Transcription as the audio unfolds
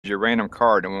your random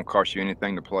card. It won't cost you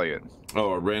anything to play it.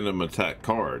 Oh, a random attack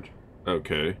card.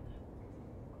 Okay.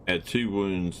 Add 2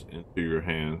 wounds into your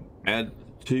hand. Add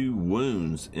 2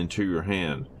 wounds into your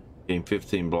hand. Gain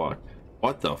 15 block.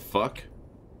 What the fuck?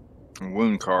 And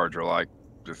wound cards are like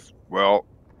just, well,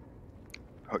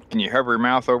 can you hover your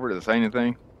mouse over it to say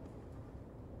anything?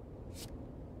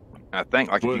 I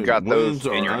think like if you got Wounds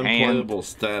those in are your unplayable hand,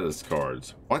 status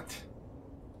cards. What?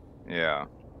 yeah,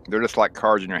 they're just like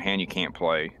cards in your hand you can't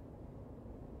play.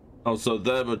 Oh, so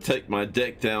that would take my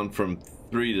deck down from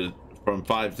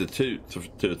 5 to 2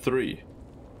 to 3.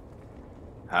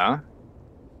 Huh?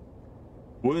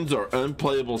 Wounds are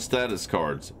unplayable status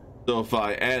cards. So if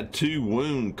I add 2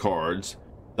 wound cards,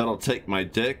 that'll take my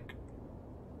deck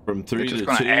from 3 It's just to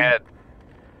going 2. to add.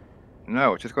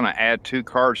 No, it's just going to add 2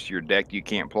 cards to your deck you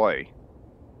can't play.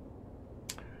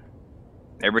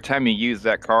 Every time you use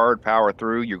that card, power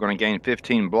through, you're going to gain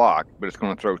 15 block, but it's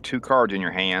going to throw 2 cards in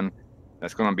your hand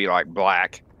that's going to be like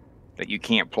black that you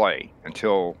can't play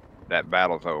until that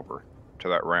battle's over,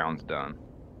 until that round's done.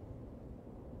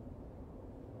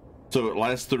 So it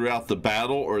lasts throughout the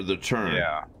battle or the turn?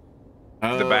 Yeah.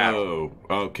 Oh, The battle.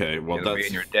 Okay. Well, It'll that's be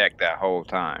in your deck that whole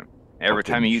time. Every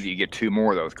time you use it, you get 2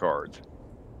 more of those cards.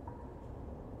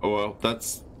 Well,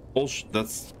 that's bullshit.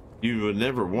 That's, you would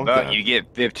never want But that. you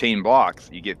get 15 blocks.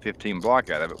 You get 15 block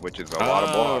out of it, which is a lot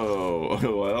of blocks.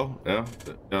 Oh, well,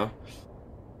 yeah.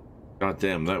 God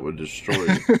damn, that would destroy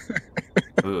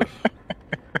you.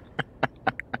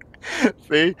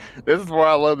 See, this is why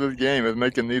I love this game, is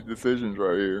making these decisions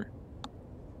right here.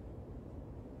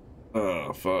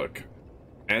 Oh, fuck.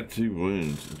 Add 2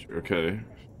 wounds. Okay.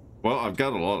 Well, I've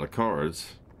got a lot of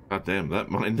cards. God damn, that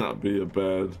might not be a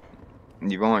bad...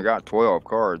 You've only got 12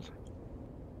 cards.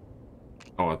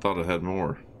 Oh, I thought I had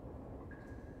more.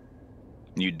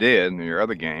 You did in your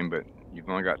other game, but you've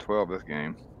only got 12 this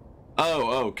game.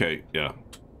 Oh, okay. Yeah.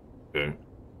 Okay.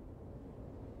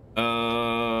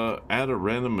 Add a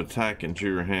random attack into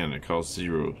your hand. It costs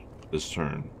 0 this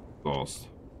turn. Lost.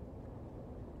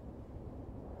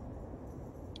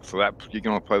 So that you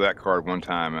can only play that card one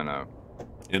time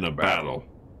in a battle.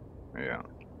 Yeah.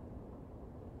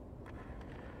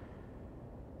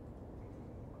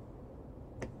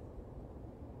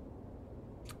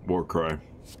 Warcry.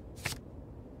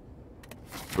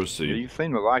 Proceed. Yeah, you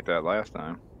seemed to like that last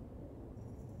time.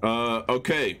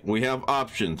 Okay, we have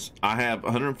options. I have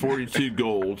 142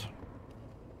 gold.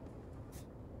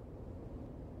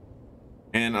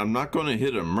 And I'm not going to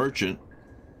hit a merchant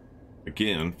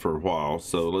again for a while,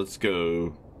 so let's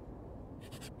go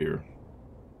here.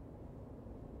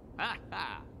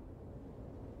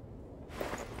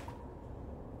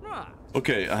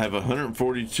 Okay, I have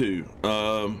 142.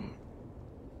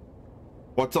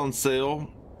 What's on sale?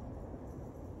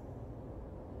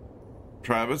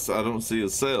 Travis, I don't see a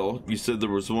sale. You said there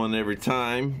was one every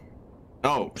time.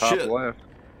 Oh, Top shit. left.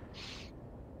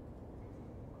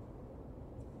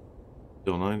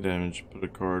 Deal 9 damage. Put a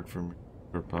card from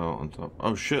your pile on top.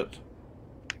 Oh, shit.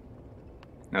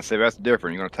 Now, see, that's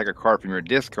different. You're going to take a card from your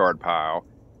discard pile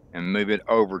and move it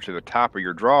over to the top of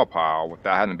your draw pile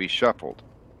without having to be shuffled.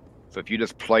 So if you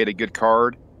just played a good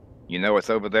card, you know it's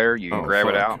over there, you can grab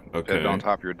it out and put it on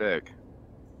top of your deck.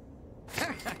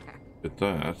 Get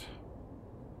that.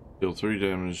 Deal 3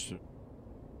 damage.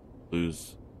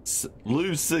 Lose 6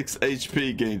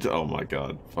 HP. Gain to, oh my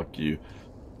god. Fuck you.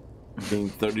 Gain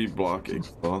 30 block.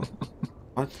 What?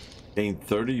 Gain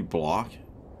 30 block?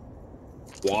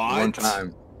 What? One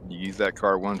time. You use that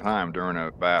card one time during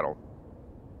a battle.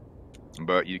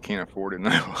 But you can't afford it in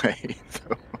that way.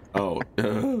 So. Oh.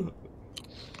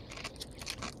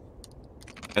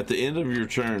 At the end of your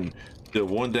turn, deal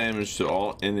 1 damage to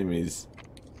all enemies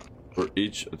for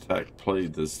each attack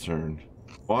played this turn.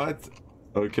 What?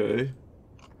 Okay.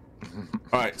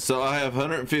 Alright, so I have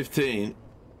 115.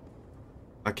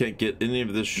 I can't get any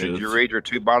of this shit. Did you read your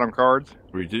 2 bottom cards?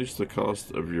 Reduce the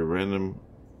cost of your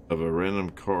a random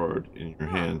card in your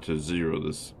hand to 0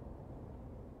 this.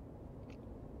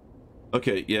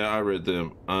 Okay, yeah, I read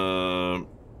them.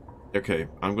 Okay,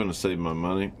 I'm gonna save my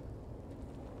money.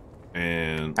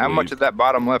 And how much is that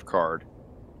bottom left card?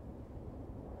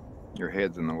 Your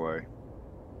head's in the way.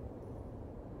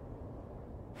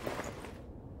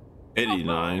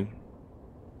 89.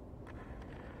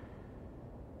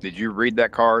 Did you read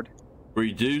that card?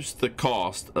 Reduce the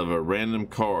cost of a random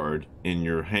card in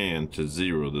your hand to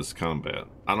 0 this combat.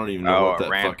 I don't even know what that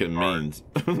fucking means.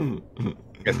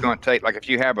 It's going to take, like if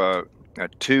you have a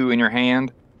 2 in your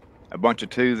hand, a bunch of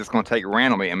 2s, it's going to take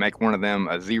randomly and make one of them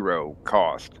a 0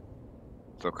 cost.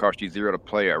 So it costs you 0 to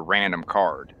play a random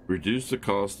card. Reduce the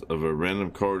cost of a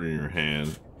random card in your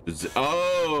hand to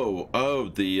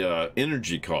The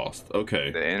energy cost.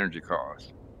 Okay. The energy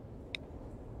cost.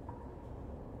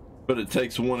 But it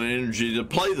takes 1 energy to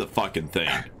play the fucking thing.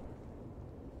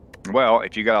 Well,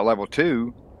 if you got a level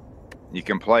 2, you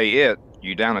can play it.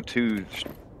 You down to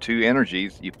two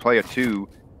energies. You play a 2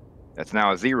 that's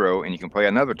now a 0, and you can play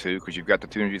another 2 because you've got the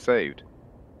 2 energy saved.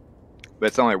 But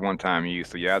it's only one time use,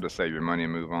 so you have to save your money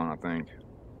and move on, I think.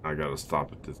 I gotta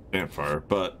stop at this campfire,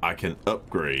 but I can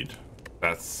upgrade.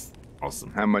 That's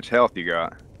awesome. How much health you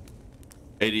got?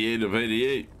 88 of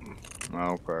 88.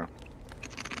 Oh, okay.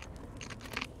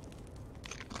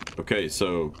 Okay,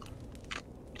 so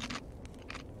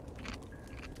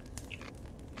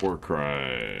war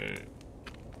cry.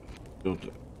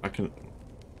 I can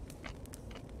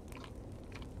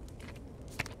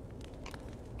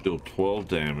deal 12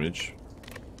 damage.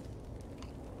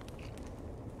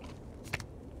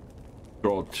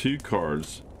 Draw 2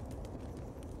 cards.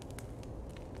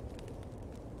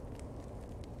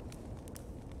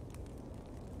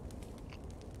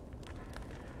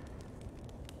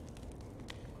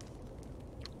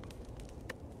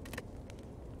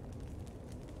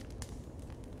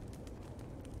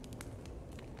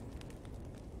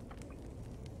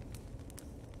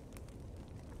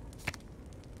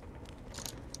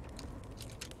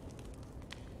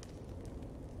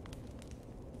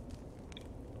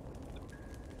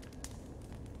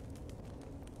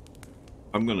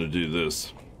 I'm gonna do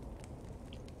this.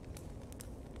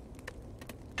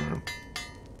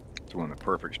 It's one the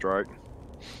perfect strike.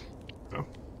 Oh.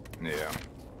 Yeah.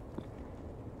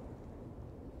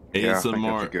 ASMR, I think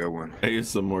that's a good one.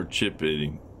 ASMR chip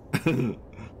eating.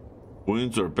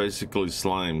 Wounds are basically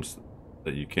slimes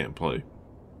that you can't play.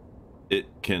 It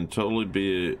can totally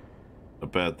be a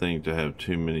bad thing to have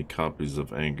too many copies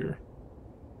of anger.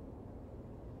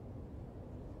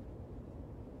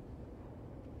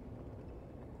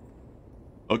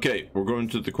 Okay, we're going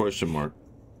to the question mark.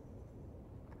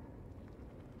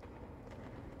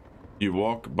 You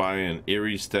walk by an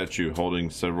eerie statue holding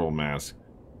several masks.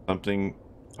 Something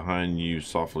behind you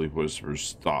softly whispers,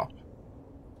 "Stop."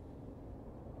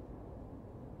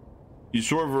 You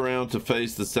swerve around to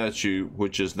face the statue,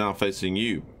 which is now facing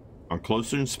you. On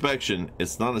closer inspection,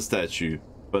 it's not a statue,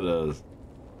 but a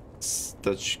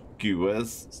statuesque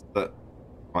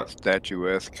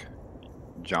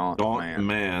Jaunt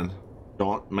man.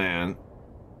 Gaunt man.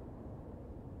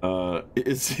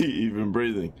 Is he even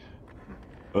breathing?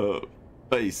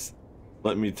 Face.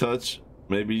 Let me touch.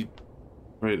 Maybe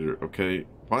trader. Okay.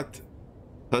 What?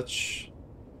 Touch.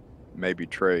 Maybe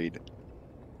trade.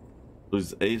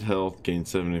 Lose 8 health, gain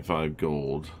 75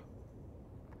 gold.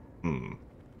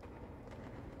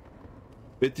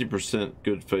 50%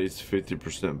 good face,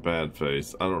 50% bad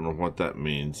face. I don't know what that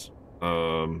means.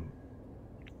 I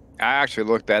actually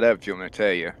looked that up if you want me to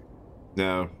tell you.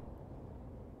 No.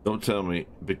 Don't tell me,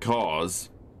 because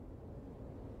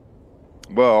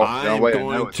well, I'm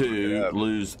going to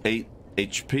lose 8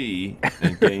 HP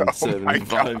and gain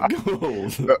 75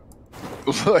 gold.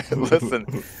 Listen,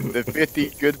 the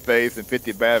 50 good face and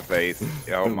 50 bad face.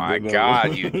 Oh my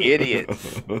God, you idiot.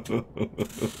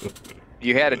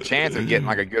 You had a chance of getting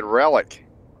like a good relic,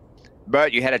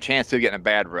 but you had a chance of getting a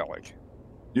bad relic.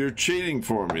 You're cheating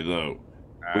for me, though.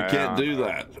 We can't do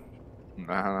that.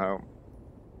 I don't know.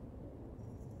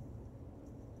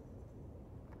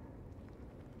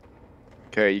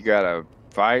 Okay, you got a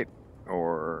fight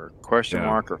or question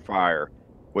mark or fire,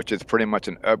 which is pretty much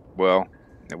an up. Well,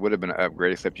 it would have been an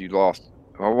upgrade, except you lost.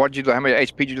 Well, what did you do? How many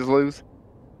HP did you just lose?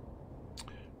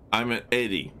 I'm at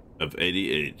 80 of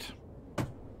 88.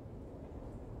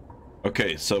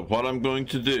 Okay, so what I'm going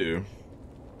to do.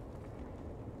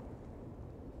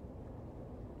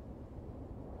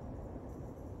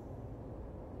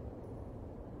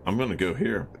 I'm gonna go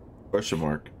here. Question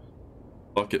mark.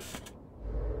 Fuck it.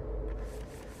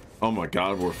 Oh my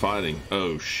God, we're fighting.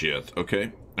 Oh shit.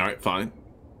 Okay. All right, fine.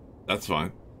 That's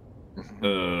fine.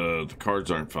 The cards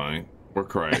aren't fine.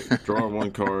 Work right. Draw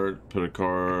 1 card. Put a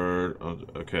card.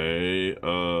 Okay. I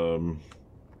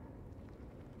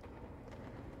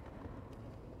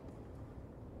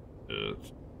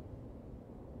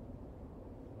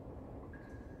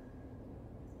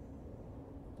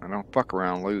don't fuck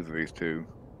around and lose these two.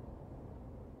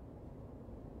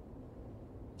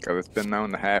 Because it's been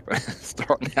known to happen.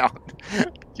 Starting out,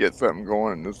 get something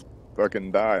going and just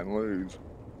fucking die and lose.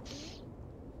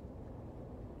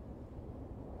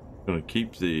 I'm gonna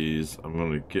keep these. I'm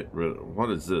gonna get rid of. What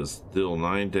is this? Deal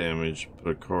 9 damage.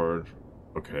 Put a card.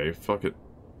 Okay, fuck it.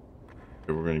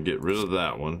 Okay, we're gonna get rid of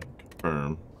that one.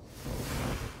 Confirm.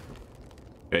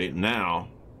 Okay, now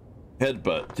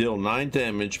Headbutt. Deal 9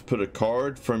 damage. Put a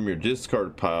card from your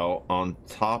discard pile on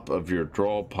top of your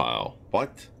draw pile.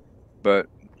 What? But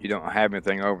you don't have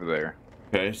anything over there.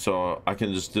 Okay, so I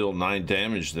can just deal 9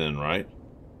 damage then, right?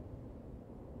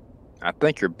 I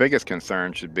think your biggest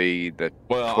concern should be the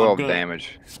Well, 12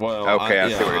 damage. Well, okay, I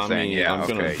yeah, see what you're saying. mean, Yeah, I'm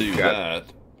okay. gonna do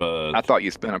that, but I thought you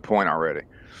spent a point already.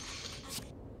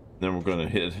 then we're gonna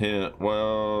hit him. Well,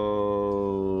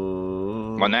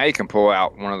 Now you can pull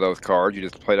out one of those cards. You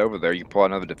just played over there. You can pull out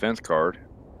another defense card,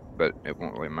 but it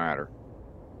won't really matter.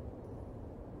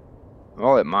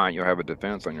 Well, it might. You'll have a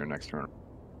defense on your next turn.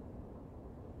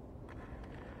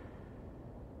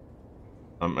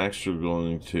 I'm actually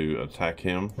going to attack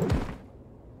him.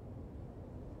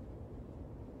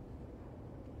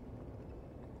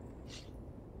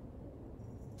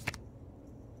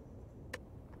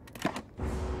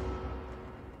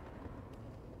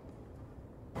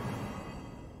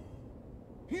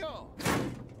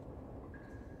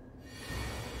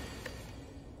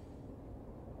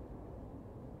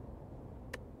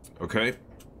 Okay,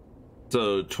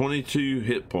 so 22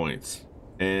 hit points,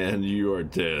 and you are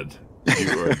dead.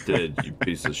 You are dead, you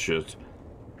piece of shit.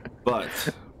 But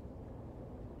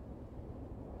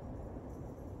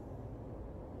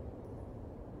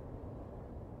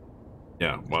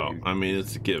yeah, well, I mean,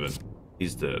 it's a given.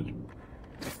 He's dead.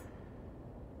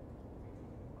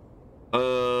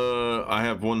 I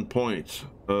have 1 point.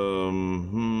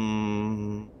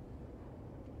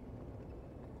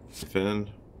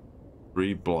 Defend.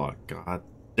 3 block. God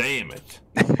damn it.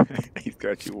 He's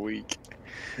got you weak.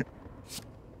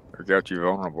 Or got you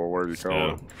vulnerable, whatever you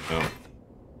call it. Yeah.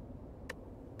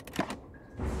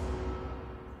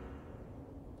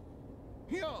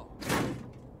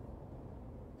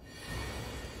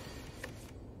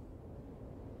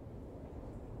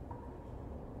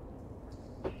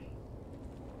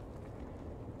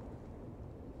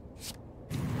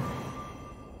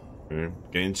 Okay.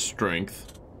 Gain strength.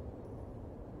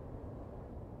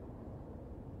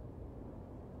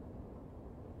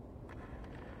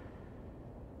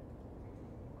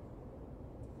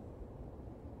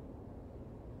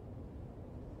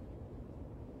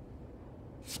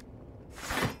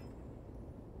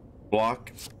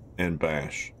 Block and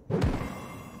bash.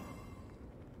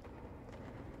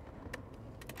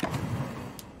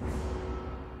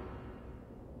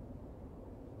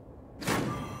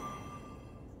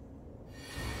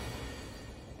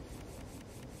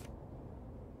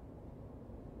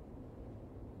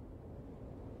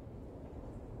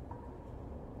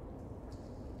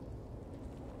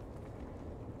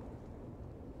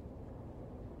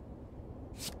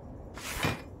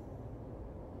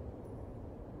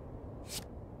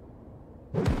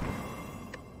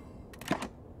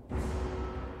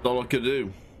 That's all I could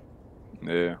do.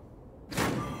 Yeah.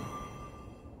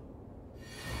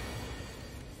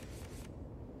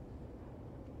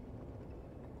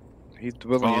 He's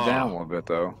whittling you down a little bit,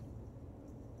 though.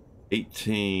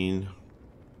 18.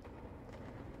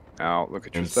 Now, look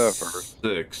at your stuff first.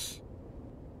 6.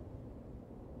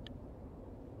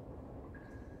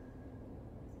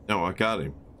 No, I got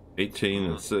him. 18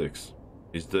 and 6.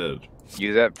 He's dead.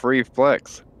 Use that free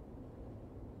flex.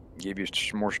 Give you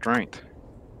more strength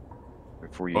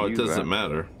before you use it doesn't that.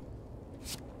 matter.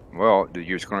 Well,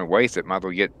 you're just going to waste it. Might as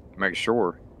well make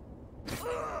sure.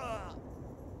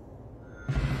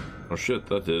 Oh shit,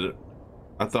 that did it.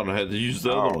 I thought I had to use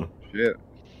the other one. Shit.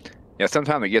 Yeah,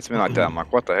 sometimes it gets me like that. I'm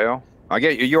like, what the hell? I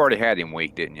get you already had him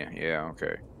weak, didn't you? Yeah,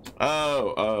 okay.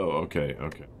 Oh, okay.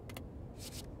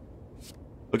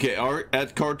 Okay,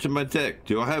 add card to my deck.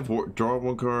 Do I have draw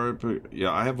 1 card?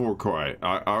 Yeah, I have War Cry.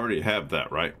 I already have that,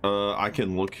 right? I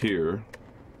can look here.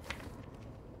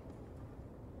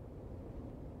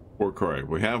 War Cry.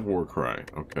 We have War Cry.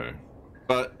 Okay.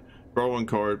 But draw 1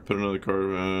 card, put another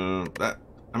card. That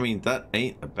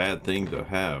ain't a bad thing to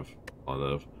have a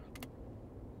lot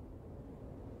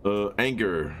of.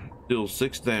 Anger. Deal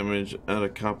 6 damage. Add a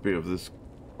copy of this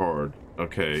card.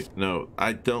 Okay. No,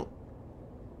 I don't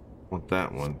want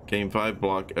that one. Gain 5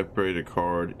 block. Upgrade a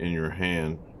card in your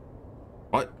hand.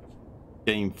 What?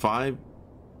 Gain 5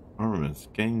 armaments.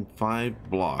 Gain 5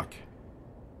 block.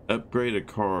 Upgrade a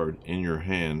card in your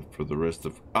hand for the rest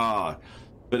of... but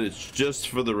it's just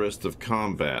for the rest of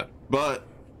combat. But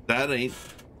that ain't...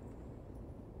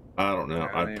 I don't know.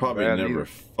 I'd probably never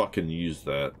fucking use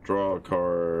that. Draw a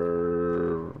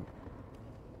card...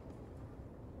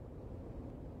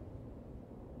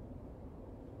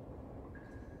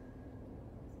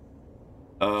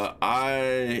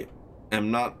 I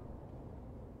am not...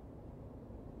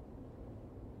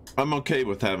 I'm okay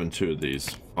with having 2 of these.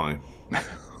 Fine.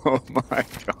 Oh my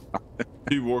god.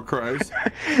 2 War Cries.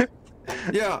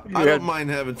 Yeah, I You don't had mind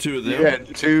having two of you them.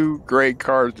 had two great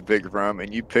cards to pick from,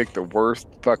 and you picked the worst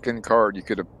fucking card you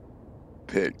could have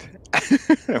picked.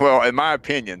 Well, in my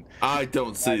opinion, I don't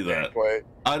my see that. gameplay.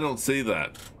 I don't see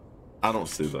that. I don't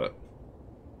see that.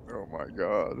 Oh my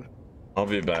God. I'll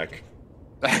be back.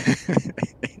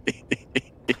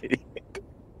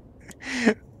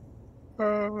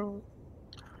 Oh.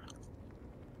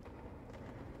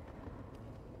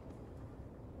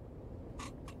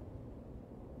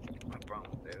 My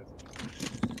phone's dead.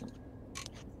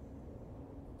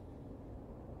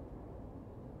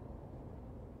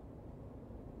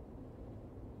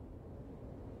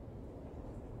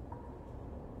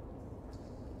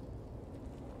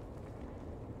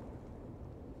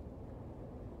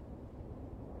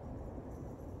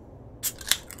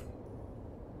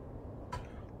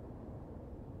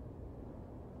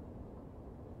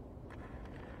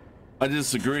 I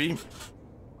disagree.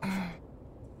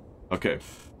 Okay.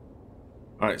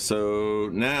 All right, so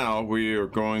now we are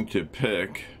going to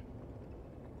pick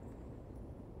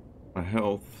a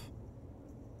health.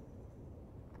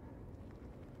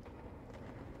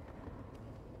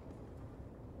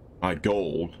 My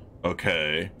gold.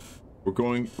 Okay. We're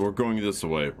going this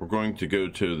way. We're going to go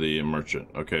to the merchant.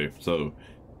 Okay, so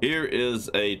here is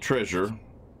a treasure.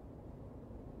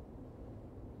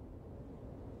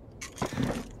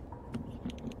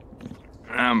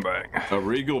 I'm back. A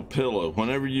regal pillow.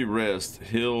 Whenever you rest,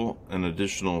 heal an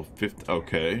additional 50.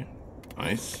 Okay.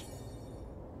 Nice.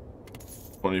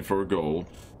 24 gold.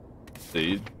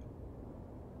 Seed.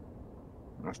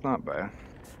 That's not bad.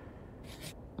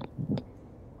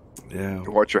 Yeah.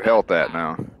 What's your health at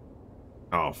now?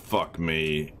 Oh, fuck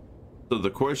me. So the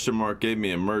question mark gave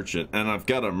me a merchant, and I've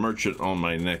got a merchant on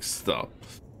my next stop.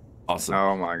 Awesome.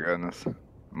 Oh my goodness.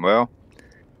 Well,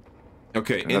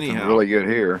 Okay, nothing anyhow. really good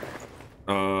here.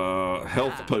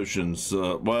 Health potions.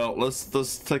 Well,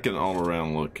 let's take an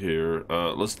all-around look here.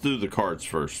 Let's do the cards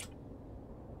first.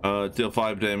 Deal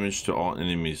 5 damage to all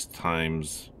enemies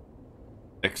times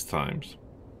X times.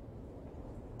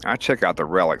 I check out the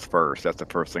relics first. That's the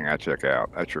first thing I check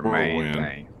out. That's your main Whirlwind.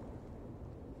 thing.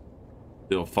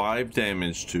 Deal 5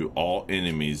 damage to all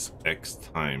enemies X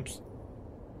times.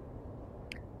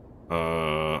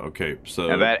 Okay, so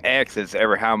Now that X is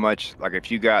ever how much, like if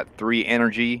you got 3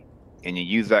 energy and you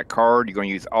use that card, you're going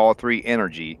to use all 3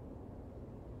 energy.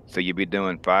 So you'll be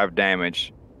doing 5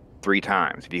 damage 3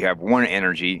 times. If you have 1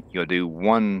 energy, you'll do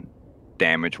 1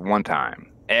 damage 1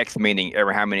 time. X meaning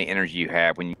ever how many energy you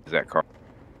have when you use that card.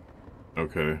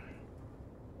 okay.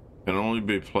 Can only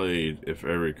be played if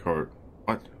every card.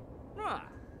 What?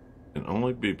 Can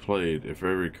only be played if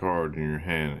every card in your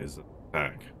hand is an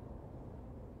attack.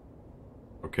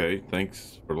 Okay,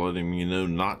 thanks for letting me know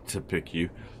not to pick you.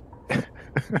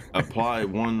 Apply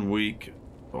 1 week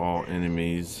to all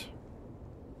enemies.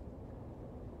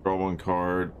 Draw 1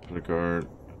 card, put a card,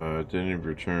 at the end of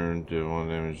your turn, deal 1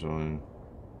 damage on.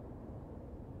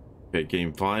 Okay,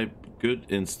 gain 5 good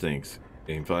instincts.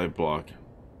 Gain 5 block.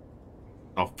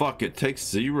 Oh fuck, it takes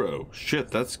 0. Shit,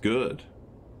 that's good.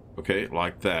 Okay,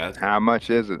 like that. How much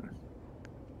is it?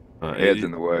 Head's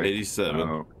in the way. 87.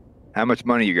 Oh. How much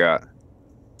money you got?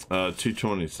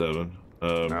 227. Oh,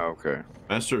 okay.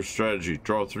 Master of strategy.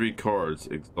 Draw 3 cards.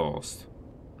 Exhaust.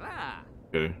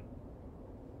 Okay.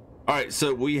 Alright,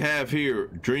 so we have here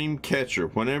Dream Catcher.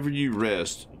 Whenever you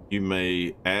rest, you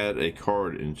may add a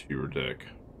card into your deck.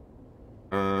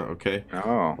 Okay.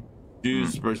 Oh.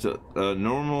 Choose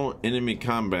normal enemy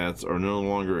combats are no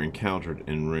longer encountered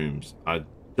in rooms. I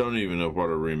don't even know what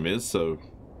a room is, so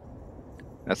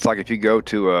That's like if you go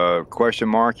to a question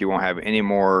mark, you won't have any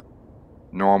more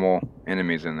normal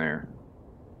enemies in there.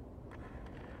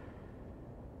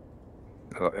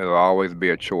 It'll always be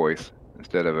a choice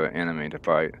instead of an enemy to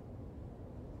fight.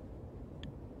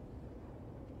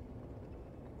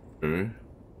 okay.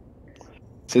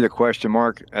 See the question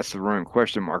mark? That's the room.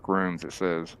 Question mark rooms, it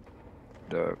says.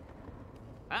 Doug.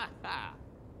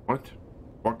 What?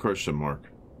 What question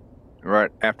mark?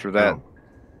 Right after that, Oh.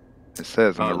 it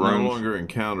says in the No rooms, longer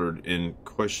encountered in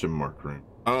question mark room.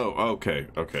 Oh, okay,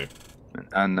 okay.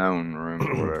 unknown rooms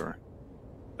or whatever.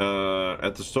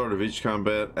 At the start of each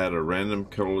combat, add a random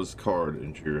colorless card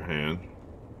into your hand.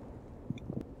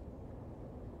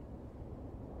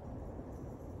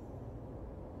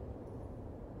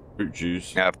 Fruit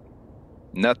juice. Yeah,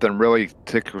 nothing really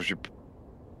tickles your.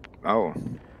 Oh,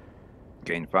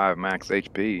 gain 5 max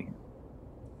HP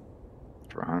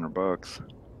for $100.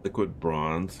 Liquid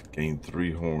bronze. Gain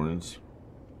 3 horns.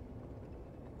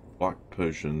 Block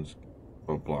potions.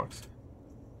 12 blocks.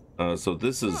 So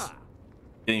this is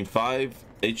gain 5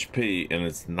 HP and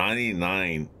it's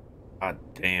 99 God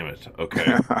damn it. Okay.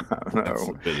 That's a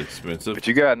No. bit expensive. But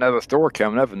you got another store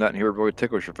coming up, and nothing here really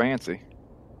tickles your fancy.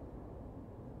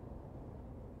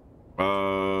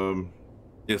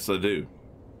 Yes, I do.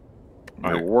 Your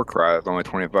Alright. War Cry is only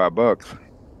 $25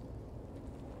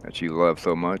 that you love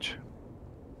so much.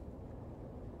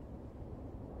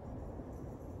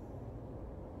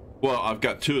 Well, I've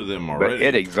got 2 of them But already.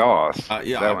 it exhausts.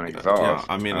 Yeah, That one exhausts.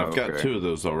 yeah. I mean, Oh, I've got okay. 2 of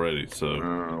those already. So.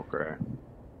 Okay.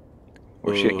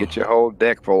 Well, shit, get your whole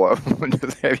deck full of them.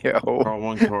 Just have your whole. Draw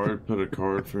 1 card. Put a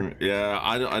card for me. Yeah,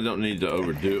 I don't need to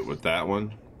overdo it with that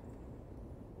one.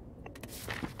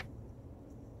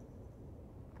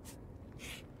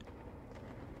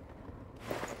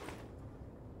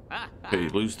 Okay,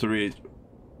 lose 3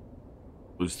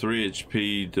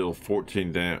 HP, deal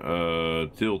 13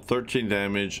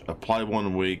 damage, apply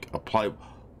 1 week, apply.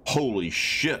 Holy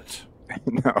shit.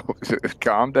 No, just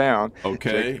calm down.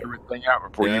 Okay. Check everything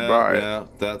out before you buy it.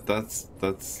 Yeah, that's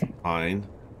fine.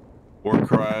 War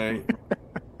Cry,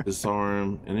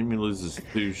 disarm, enemy loses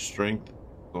 2 strength.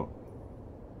 Oh.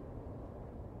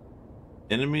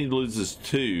 Enemy loses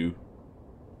 2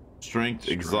 strength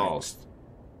exhaust.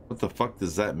 What the fuck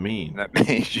does that mean? That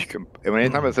means you can.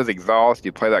 Anytime it says exhaust,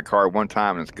 you play that card one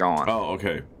time and it's gone. Oh,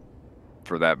 okay.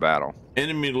 For that battle.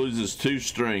 Enemy loses 2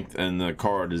 strength and the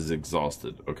card is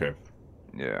exhausted. Okay.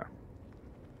 Yeah.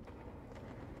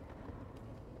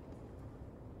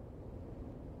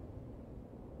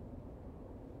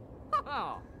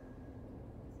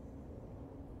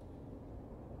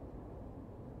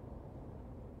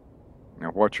 Now,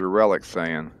 what's your relic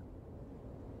saying?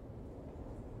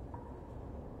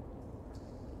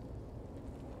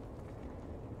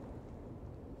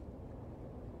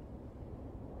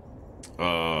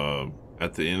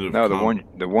 At the end of No,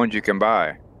 the ones you can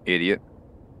buy, idiot.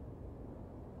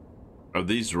 Are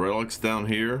these relics down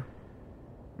here?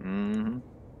 Mm-hmm.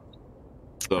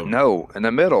 So, No, in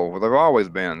the middle. Well, they've always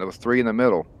been. There was 3 in the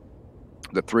middle.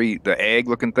 The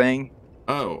egg-looking thing.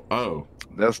 oh.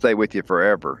 They'll stay with you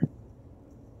forever.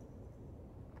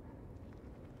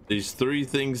 These 3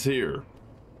 things here.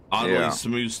 Oddly Yeah.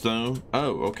 smooth stone.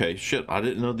 Oh, okay. Shit, I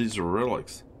didn't know these were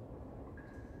relics.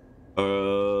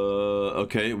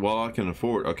 Okay, well, I can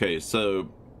afford. Okay,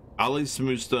 so oddly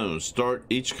smooth stone. Start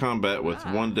each combat with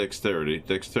 1 dexterity.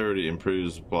 Dexterity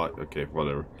improves block. Okay,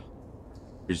 whatever.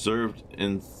 Reserved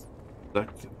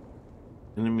insect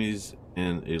enemies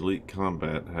in elite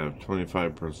combat have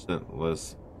 25%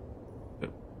 less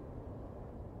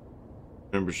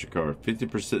membership card.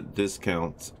 50%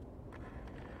 discounts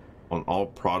on all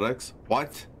products.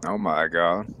 What? Oh my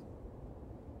God.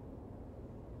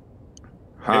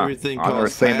 Huh. Everything I've never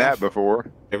costs seen half? that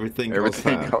before. Everything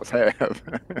Costs half.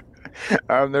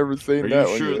 I've never seen Are that you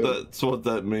one sure yet. that's what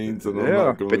that means? And I'm Yeah,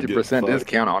 not going to 50% get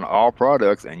discount on all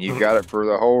products, and you got it for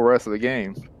the whole rest of the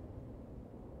game.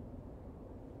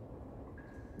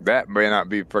 That may not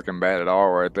be freaking bad at all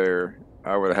right there.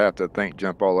 I would have to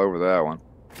jump all over that one.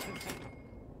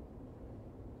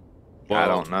 Well, I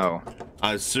don't know.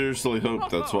 I seriously hope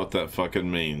that's what that fucking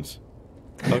means.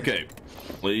 Okay,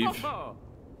 leave.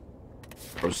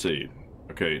 Proceed.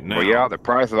 Okay, now. Well, yeah, the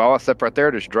price of all that stuff right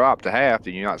there just dropped to half.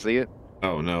 Did you not see it?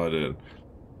 Oh, no, I did.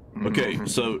 Okay,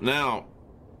 so now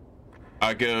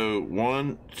I go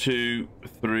 1, 2,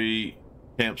 3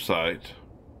 campsite.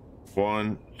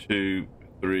 1, 2,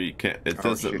 3 It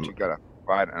doesn't. Shit, you gotta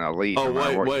fight an elite. Oh,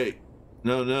 no wait.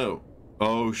 No.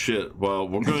 Oh shit. Well,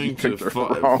 we're going to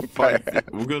fight.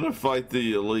 We're going to fight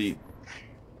the elite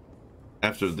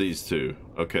after these 2.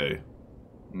 Okay.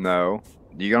 No,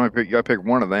 you gotta pick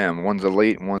one of them. One's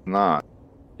elite and one's not.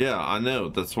 Yeah, I know.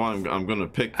 That's why I'm going to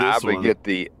pick this one.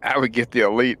 I would get the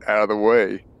elite out of the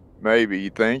way. Maybe, you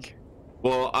think?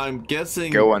 Well, I'm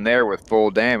guessing. Go in there with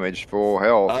full damage, full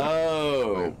health.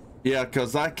 Oh, yeah,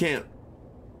 because I can't.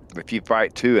 If you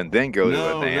fight 2 and then go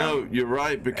to a damn. No, you're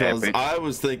right, because epic. I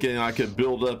was thinking I could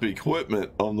build up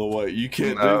equipment on the way. You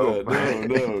can't No. do that.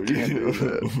 No. You can't do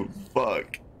that.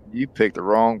 Fuck. You picked the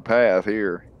wrong path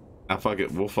here. I fuck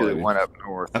it. We'll fight. One up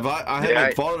north. I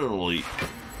haven't fought an elite.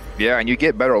 Yeah, and you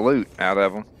get better loot out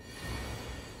of them.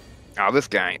 Oh, this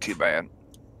guy ain't too bad.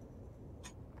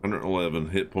 111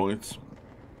 hit points.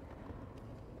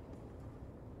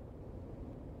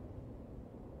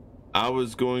 I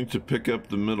was going to pick up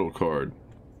the middle card.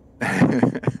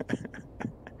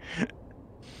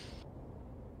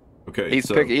 Okay,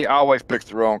 He always picks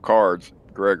the wrong cards,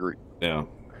 Gregory. Yeah.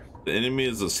 The enemy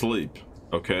is asleep.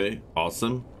 Okay,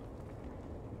 awesome.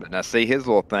 But now see, his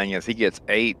little thing is he gets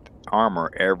 8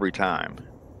 armor every time.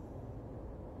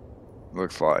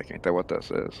 Looks like. Ain't that what that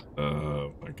says?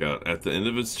 My god. At the end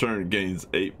of its turn, gains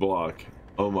 8 block.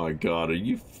 Oh my god, are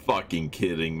you fucking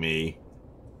kidding me?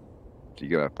 You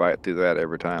gotta fight through that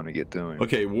every time to get to him.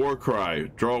 Okay, war cry.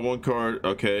 Draw one card.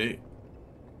 Okay.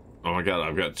 Oh my god,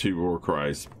 I've got 2 war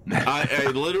cries.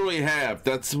 I literally have.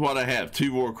 That's what I have.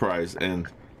 2 war cries. And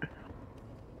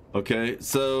okay,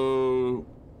 so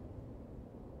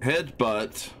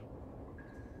headbutt.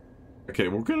 Okay,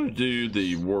 we're gonna do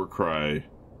the war cry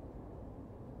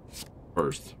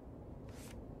first.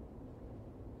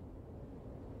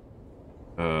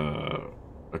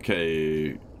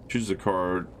 Okay, choose a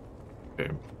card.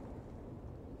 Okay.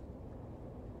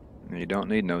 You don't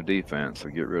need no defense, so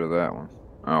get rid of that one.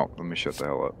 Oh, let me shut the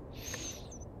hell up.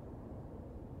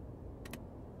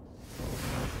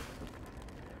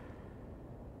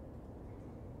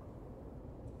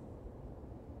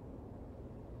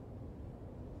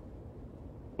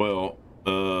 Well,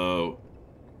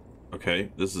 okay,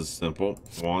 this is simple.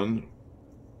 1.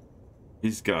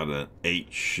 He's got an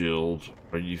 8 shield.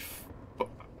 Are you...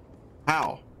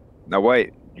 How? Now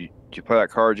wait, did you play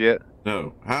that card yet?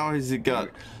 No. How has he got...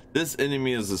 This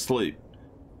enemy is asleep.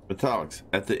 Metallics.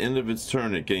 At the end of its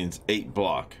turn, it gains 8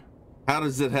 block. How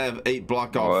does it have 8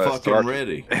 block all fucking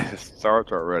ready? It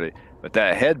starts already. But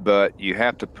that headbutt, you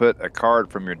have to put a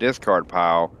card from your discard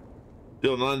pile.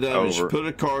 Deal 9 damage. Over. Put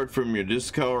a card from your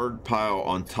discard pile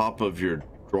on top of your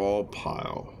draw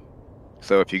pile.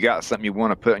 So if you got something you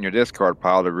want to put in your discard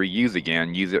pile to reuse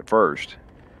again, use it first.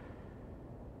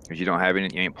 Because you don't have any,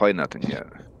 you ain't played nothing yet.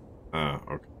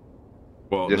 Okay.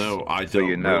 Well, Just no, I so don't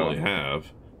you know. really have.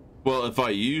 Well, if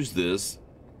I use this,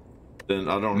 then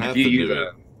I don't have If to you do use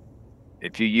it.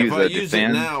 If you use If I a use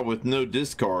defend, it now with no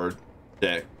discard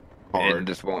deck card,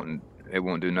 it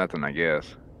won't do nothing, I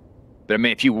guess. But I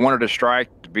mean, if you wanted to strike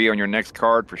to be on your next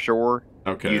card for sure,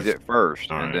 okay, use it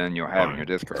first, All and right, then you'll have it in fine. your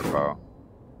discard pile.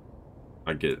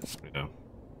 I get it, you know.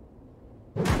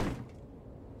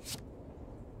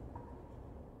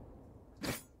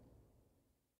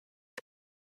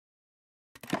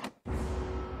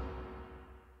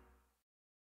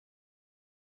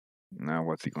 Now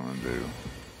what's he gonna do?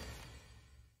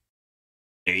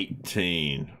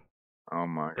 18. Oh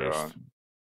my Yes. god.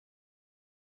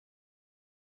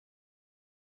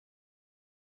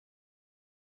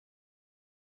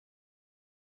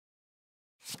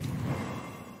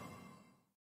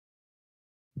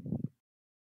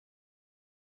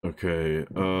 Okay,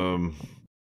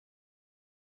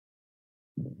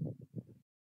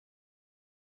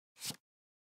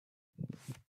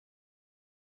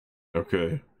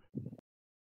 okay.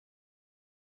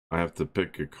 I have to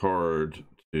pick a card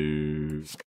to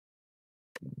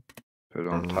Put it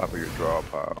on top of your draw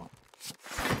pile.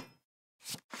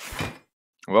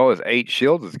 Well, his 8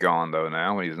 shields is gone though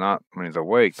now. When he's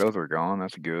awake, those are gone.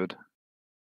 That's good.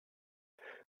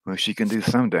 At least you can do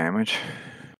some damage.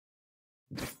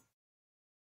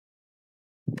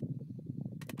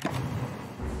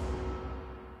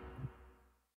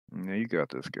 Yeah, you got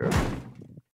this guy.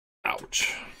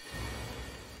 ouch.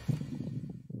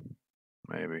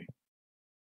 Maybe.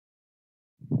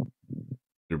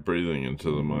 You're breathing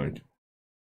into the mic.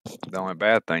 The only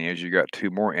bad thing is you got 2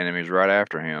 more enemies right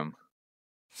after him.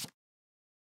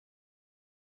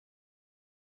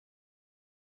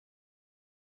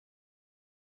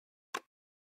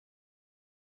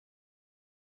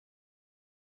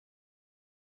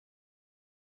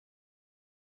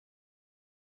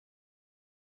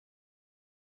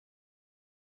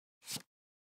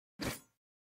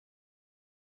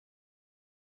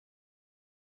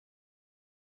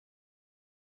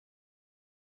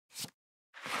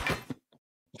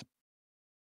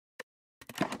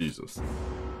 Jesus.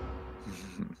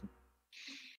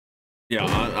 Yeah,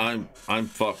 I'm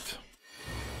fucked.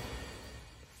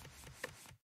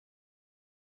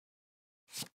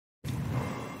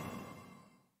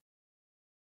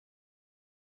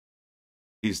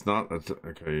 He's not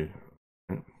okay.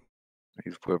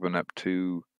 He's flipping up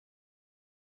 2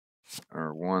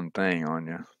 or 1 thing on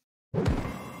you.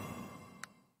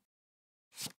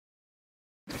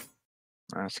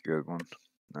 That's a good one.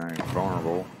 Now he's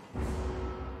vulnerable.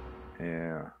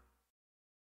 Yeah.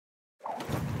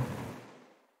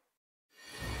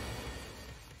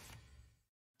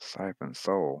 Siphon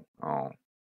Soul. Oh.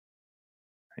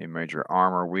 He made your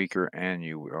armor weaker and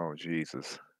you. Oh,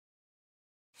 Jesus.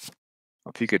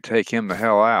 If you could take him the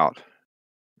hell out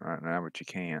right now, but you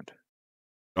can't.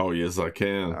 Oh, yes, I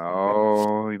can.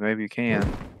 Oh, maybe you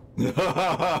can.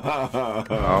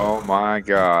 Oh my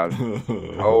god.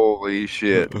 Holy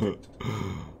shit.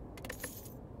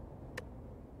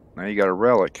 Now you got a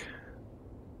relic.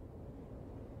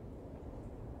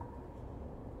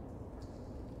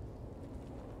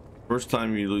 First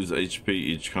time you lose HP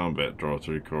each combat, draw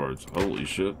 3 cards. Holy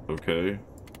shit, okay.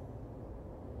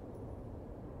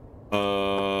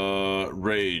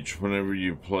 Rage. Whenever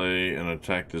you play and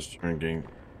attack this turn,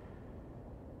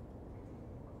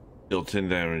 deal 10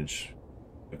 damage.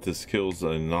 If this kills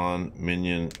a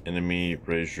non-minion enemy,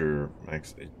 raise your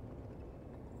max HP.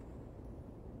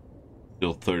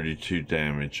 Deal 32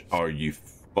 damage. Are you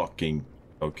fucking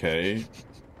okay?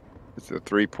 It's a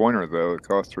 3-pointer though. It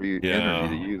costs 3 energy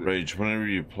to use it. Rage. Whenever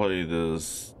you play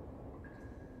this,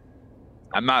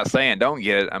 I'm not saying don't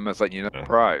get it. I'm just letting you know the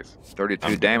price.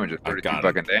 32 damage is 32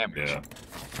 fucking damage. Yeah.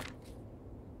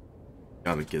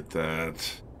 Gotta get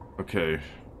that. Okay.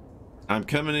 I'm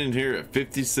coming in here at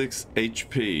 56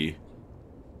 HP. You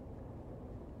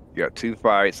got 2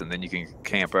 fights and then you can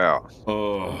camp out.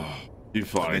 Oh, 2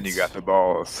 fights. And then you got the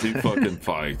balls. 2 fucking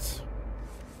fights.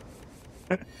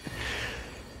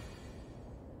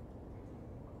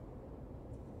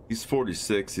 He's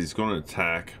 46. He's going to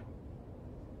attack.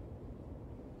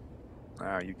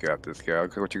 Ah, you got this guy.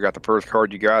 Look what you got. The first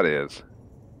card you got is.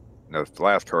 No, it's the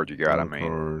last card you got, I mean.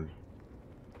 Card.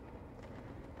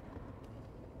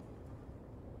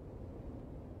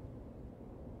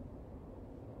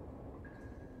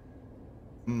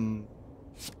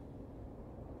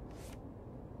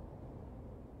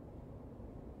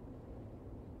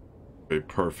 Okay,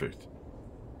 perfect.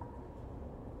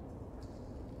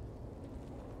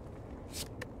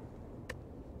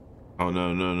 Oh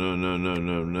no, no, no, no, no,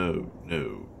 no, no,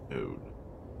 no, no.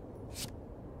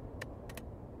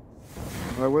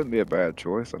 Well, that wouldn't be a bad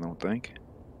choice, I don't think.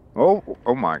 Oh,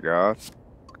 oh my God.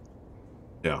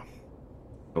 Yeah.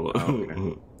 Hello.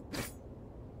 Okay.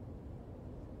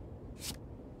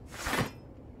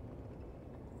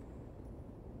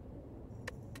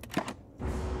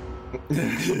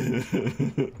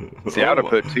 See, I would have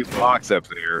put 2 blocks up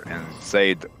there and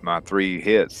saved my 3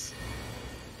 hits.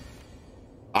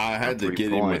 I had to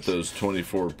get him with points. those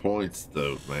 24 points,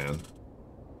 though, man.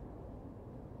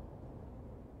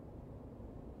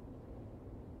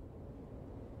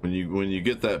 When you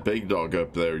get that big dog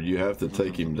up there, you have to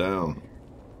take him down.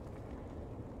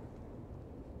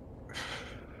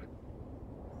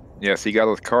 Yeah, so you got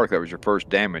those cards. That was your first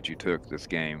damage you took this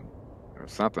game, or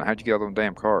something. How'd you get all them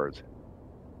damn cards?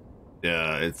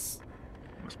 Yeah, it's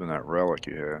Must have been that relic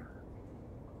you had.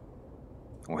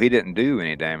 Well, he didn't do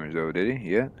any damage though, did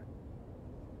he? Yet?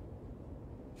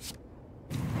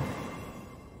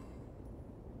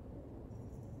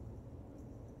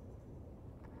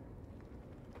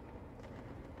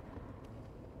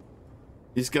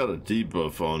 he's got a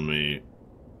debuff on me.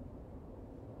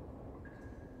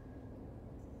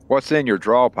 What's in your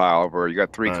draw pile where you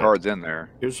got 3 All right. cards in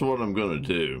there? Here's what I'm gonna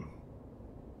do.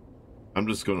 I'm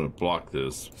just gonna block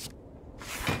this.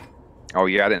 Oh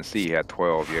yeah, I didn't see you had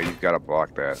 12. Yeah, you've got to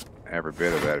block that. Every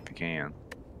bit of that if you can.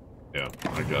 Yeah,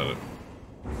 I got it.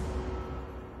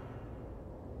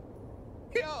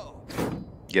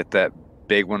 Get that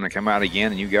big one to come out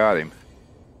again and you got him.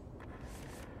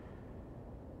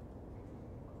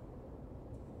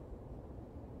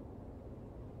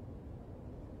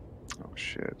 Oh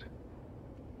shit.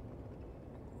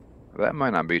 That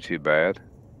might not be too bad.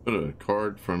 Put a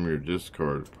card from your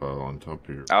discard pile on top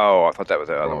of your... Oh, I thought that was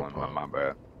the other Draw one. pile. My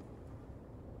bad.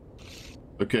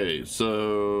 Okay,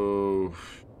 so...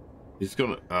 He's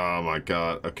gonna... Oh my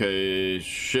god. Okay,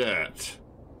 shit.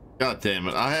 God damn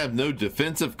it. I have no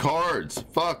defensive cards.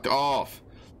 Fuck off.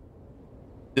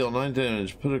 Deal 9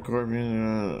 damage. Put a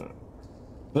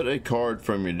card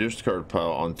from your discard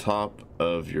pile on top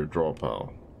of your draw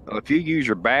pile. Well, if you use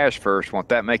your bash first, won't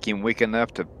that make him weak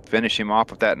enough to finish him off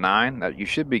with that 9? That you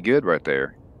should be good right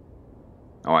there.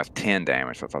 Oh, that's 10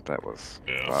 damage. I thought that was...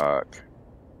 Yeah. Fuck.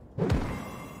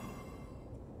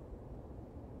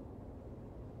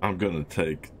 I'm gonna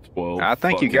take 12 I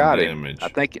think you fucking got damage. him. I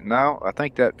think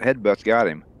that headbutt's got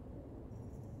him.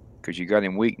 Because you got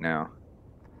him weak now.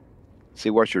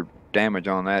 See what's your damage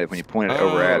on that when you point it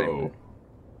over at him. Oh.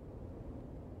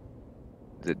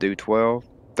 Does it do 12?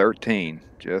 13.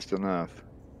 Just enough.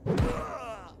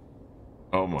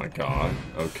 Oh my god.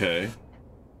 Okay.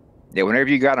 Yeah, whenever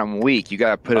you got him weak, you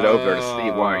got to put it over there to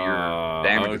see what your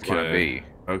damage is going to be.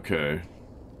 Okay.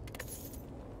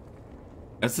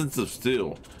 Essence of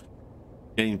Steel.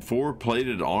 Gain 4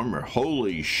 plated armor.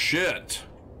 Holy shit.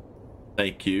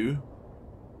 Thank you.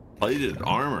 Plated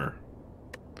armor.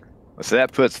 So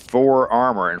that puts 4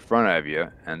 armor in front of you,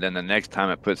 and then the next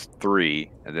time it puts 3,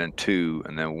 and then 2,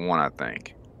 and then 1, I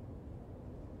think.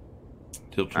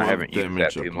 Deal I 12 haven't used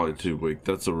damage, that too apply much. 2 weak.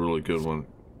 That's a really good one.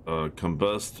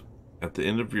 Combust. At the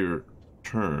end of your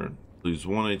turn, lose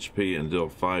 1 HP and deal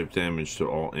 5 damage to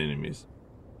all enemies.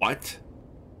 What?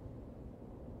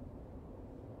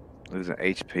 Losing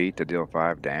HP to deal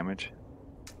 5 damage.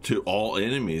 To all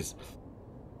enemies.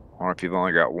 Or if you've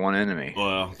only got one enemy.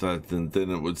 Well, then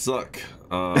it would suck.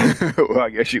 Well, I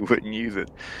guess you wouldn't use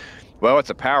it. Well, it's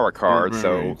a power card,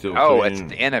 so it's at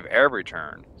the end of every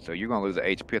turn. So you're gonna lose the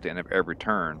HP at the end of every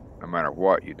turn, no matter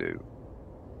what you do.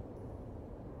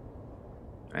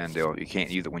 And you can't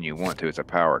use it when you want to. It's a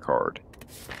power card.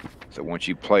 So once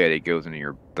you play it, it goes into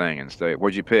your thing and stay.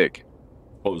 What'd you pick?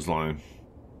 Clothesline.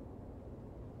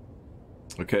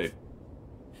 Okay.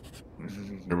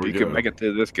 You can make it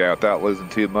to this guy without losing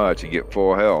too much and get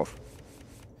full health.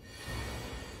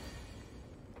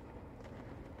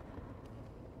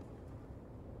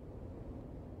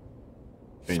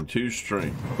 And 2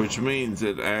 strength, which means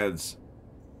it adds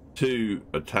 2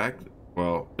 attack.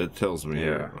 Well, it tells me.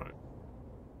 Yeah. Right.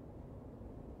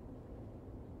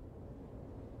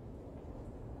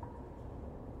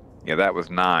 Yeah, that was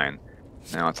 9.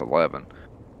 Now it's 11.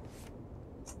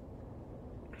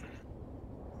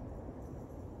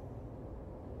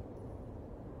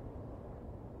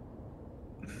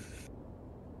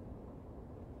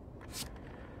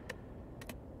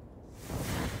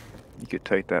 You could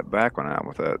take that back one out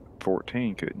with that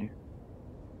 14, couldn't you?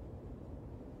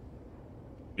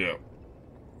 Yeah.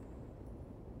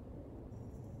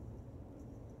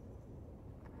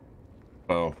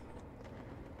 Well,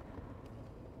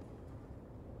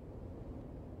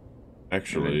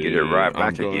 actually, get it right back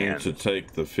I'm going again. to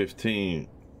take the 15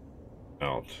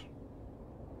 out.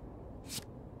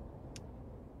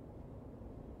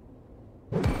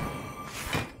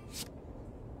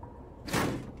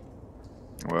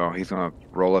 Well, he's gonna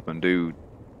roll up and do.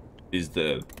 He's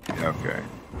dead. Okay.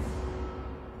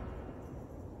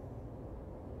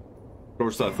 Of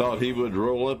course, I thought he would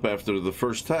roll up after the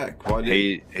first attack. Why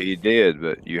did he did,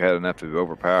 but you had enough to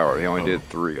overpower. He only did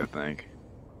 3, I think.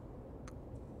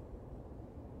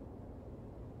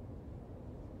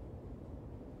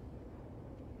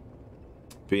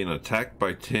 Being attacked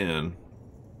by 10.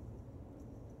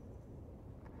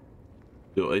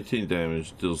 Deal 18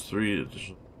 damage. Deals 3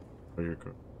 additional.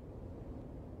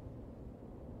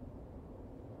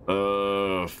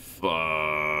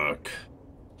 Fuck.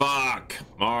 Fuck,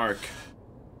 Mark.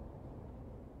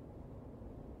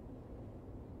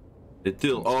 It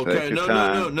deals. Okay,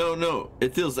 no.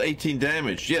 It deals 18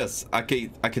 damage. Yes, I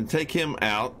can take him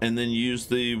out and then use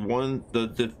the one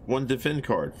defend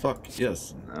card. Fuck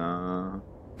yes.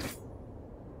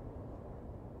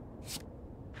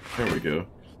 There we go.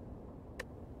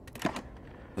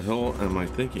 The hell am I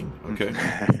thinking? Okay.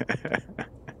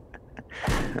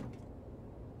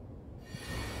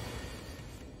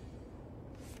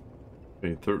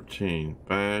 Okay, 13.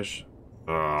 Bash.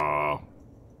 Oh,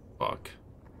 fuck.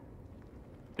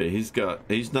 Okay, he's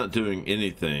not doing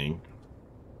anything.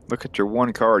 Look at your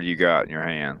one card you got in your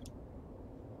hand.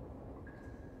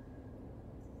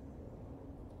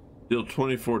 Deal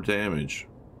 24 damage.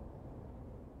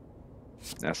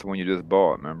 That's the one you just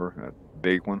bought, remember? That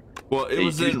big one? Well, it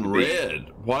was in red.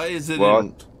 Why is it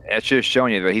in... It's just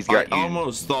showing you that he's got you... I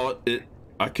almost thought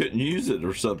I couldn't use it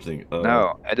or something.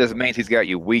 No, it just means he's got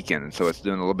you weakened, so it's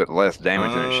doing a little bit less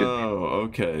damage than it should be. Oh,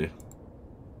 okay.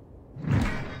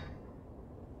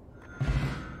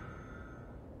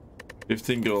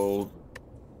 $15 gold.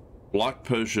 Block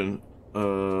potion.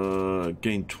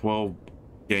 Gain 12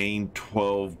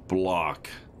 block.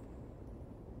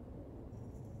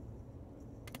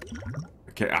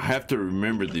 Okay, I have to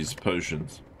remember these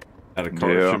potions. Add a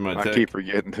card to my deck. I keep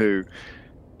forgetting too.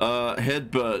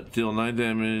 Headbutt, deal 9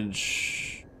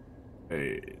 damage.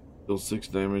 Hey, deal 6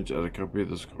 damage. Add a copy of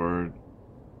this card.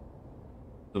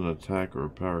 An attack or a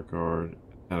power card.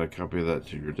 Add a copy of that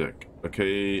to your deck.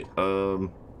 Okay,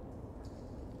 I'm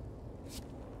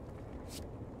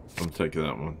taking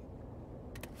that one.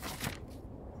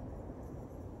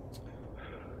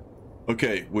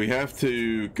 Okay, we have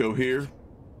to go here,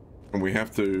 and we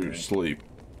have to sleep.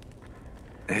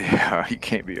 Yeah, you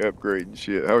can't be upgrading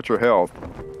shit. How's your health?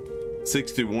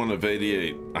 61 of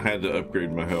 88. I had to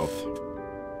upgrade my health.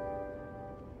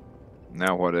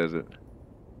 Now what is it?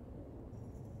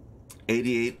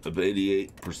 88 of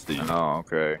 88 prestige. Oh,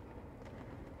 okay.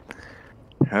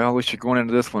 Well, at least you're going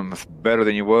into this one better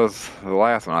than you was the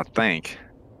last one, I think.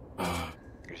 You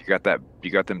got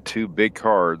them 2 big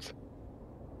cards.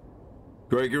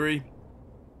 Gregory,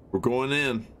 we're going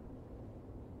in.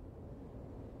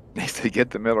 Needs to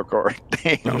get the middle card.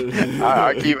 Damn.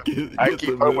 I keep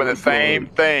hoping the same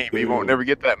thing. We won't never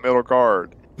get that middle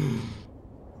card.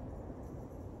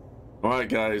 All right,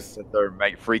 guys. Sit there and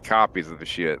make free copies of the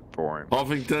shit for him.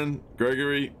 Huffington,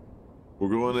 Gregory, we're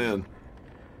going in.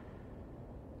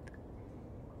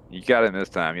 You got him this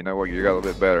time. You know what? You got a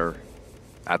little bit better.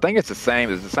 I think it's the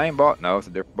same. It's the same boss. No, it's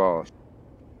a different boss.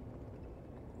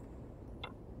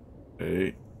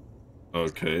 Hey.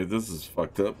 Okay, this is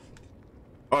fucked up.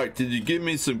 Alright, did you give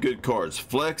me some good cards?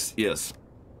 Flex? Yes.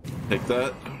 Take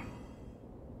that.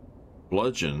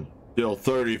 Bludgeon. Deal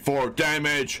 34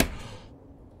 damage.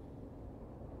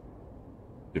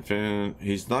 Defend.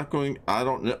 He's not going. I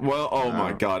don't know. Well, oh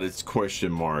my god, it's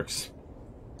question marks.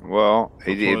 Well,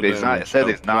 it's not, it says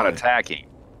it's not attacking.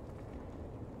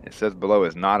 It says below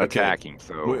is not attacking,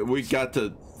 so... We got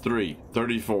to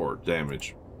 34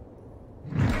 damage.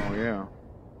 Oh, yeah.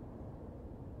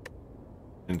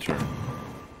 In turn.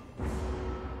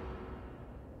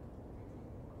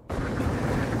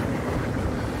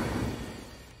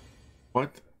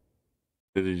 What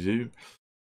did he do?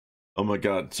 Oh my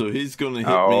god, so he's gonna hit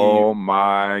me. Oh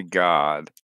my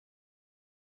god.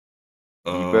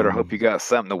 You better hope you got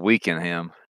something to weaken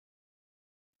him.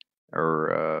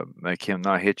 Or make him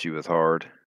not hit you as hard.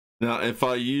 Now, if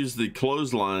I use the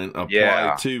clothesline,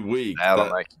 apply 2 weak.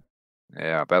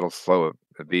 Yeah, that'll slow it.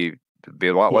 It'd be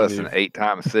a lot less than 8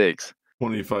 times 6.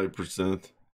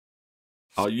 25%.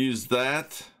 I'll use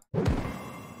that.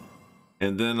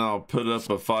 And then I'll put up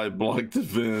a 5 block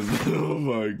defend. Oh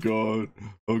my god.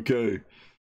 Okay.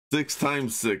 6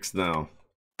 times 6 now.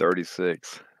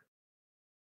 36.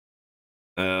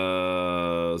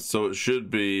 So it should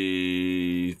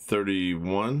be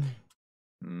 31.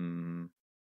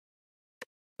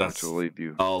 That's leave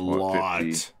you a lot.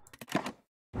 50.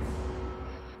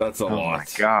 That's a lot. Oh my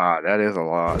god, that is a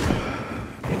lot.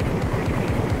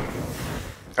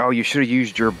 Oh, you should have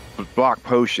used your block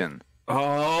potion.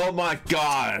 Oh my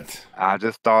god. I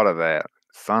just thought of that.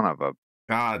 Son of a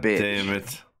god bitch. Damn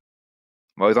it.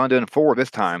 Well, he's only doing 4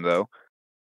 this time, though.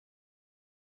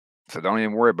 So don't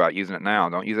even worry about using it now.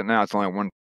 Don't use it now. It's only 1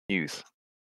 use.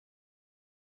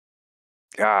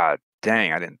 God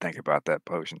dang, I didn't think about that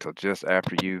potion until just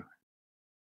after you.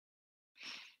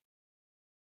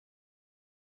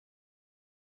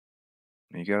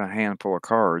 You got a handful of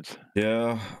cards.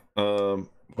 Yeah.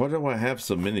 Why do I have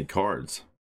so many cards?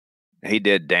 He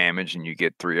did damage, and you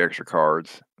get 3 extra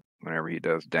cards whenever he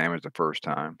does damage the first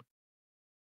time.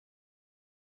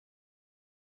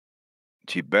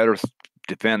 But you better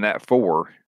defend that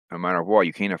 4, no matter what.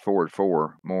 You can't afford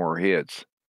 4 more hits.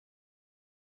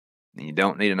 And you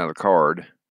don't need another card.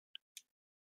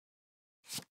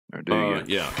 Or do you?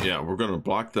 Yeah, we're gonna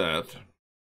block that.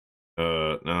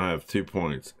 Now I have 2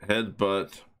 points.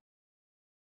 Headbutt.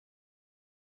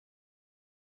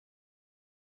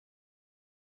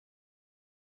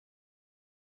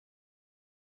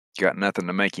 Got nothing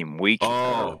to make him weak.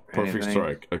 Oh, perfect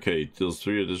strike. Okay, deals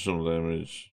 3 additional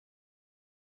damage.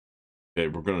 Okay,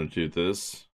 we're gonna do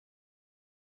this.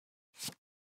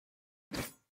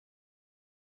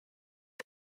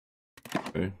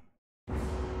 Okay.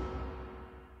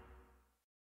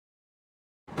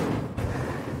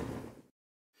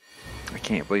 I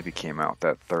can't believe he came out with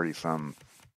that 30-some.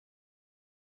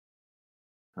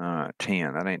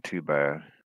 10. That ain't too bad.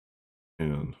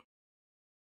 10.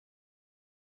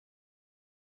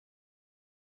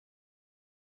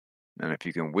 And if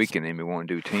you can weaken him, he won't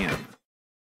do 10.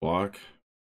 Block.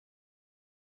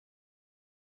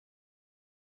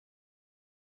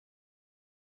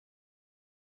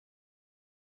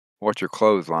 What's your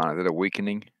clothesline? Is it a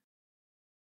weakening?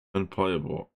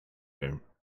 Unplayable. Okay.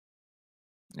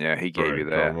 Yeah, he gave you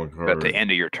that. But at the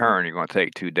end of your turn, you're going to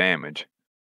take 2 damage.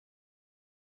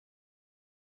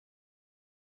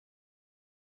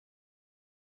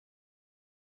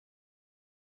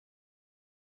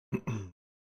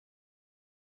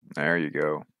 There you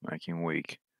go. Make him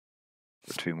weak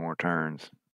for 2 more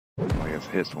turns. I guess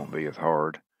hits won't be as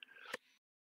hard.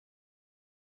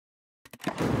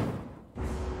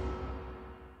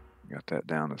 Got that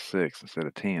down to 6 instead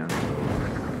of 10.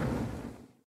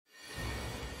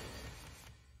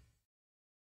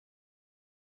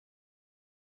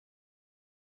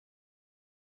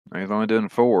 He's only doing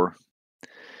 4.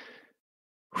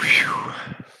 Whew.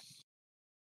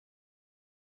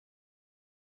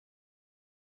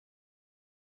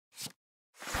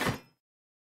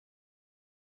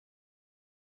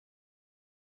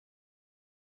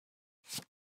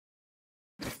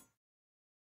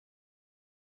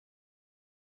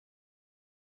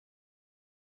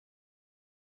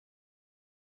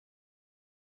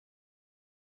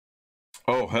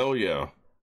 Oh, hell yeah.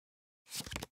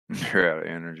 You're out of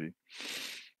energy.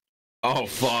 Oh,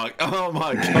 fuck. Oh,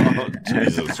 my God.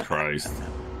 Jesus Christ.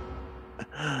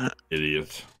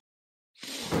 Idiot.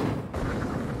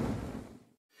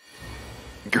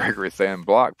 Gregory saying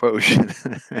block potion.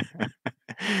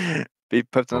 he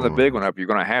puts another big one Oh, up, you're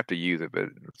gonna have to use it. But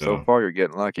so yeah. far, you're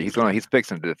getting lucky. He's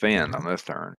fixing to defend on this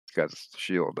turn. He's got his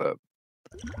shield up.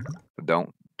 But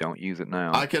don't use it I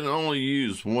now. can only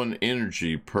use one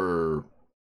energy per,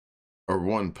 or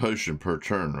one potion per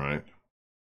turn, right?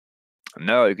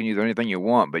 No, you can use anything you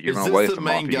want, but you're Is gonna this waste the them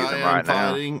all if main you use them guy I'm right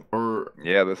now. fighting, or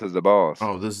Yeah, this is the boss.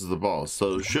 oh, this is the boss?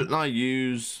 So shouldn't I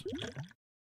use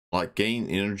like gain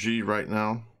energy right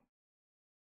now?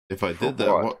 If I For did that,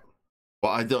 what? what?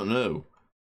 Well, I don't know.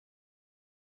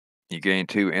 You gain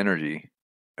 2 energy.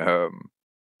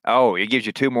 Oh, it gives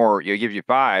you 2 more. It gives you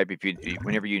 5 if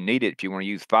whenever you need it. If you want to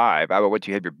use 5, how about what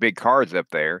you have your big cards up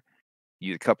there?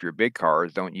 Use a couple of your big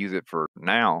cards. Don't use it for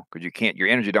now because you can't. Your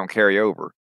energy don't carry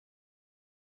over.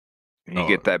 And you Oh,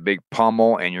 get that big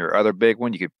pummel and your other big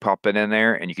one. You could pop it in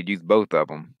there and you could use both of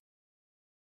them.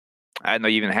 I didn't know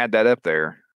you even had that up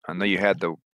there. I know you had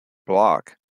the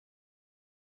block.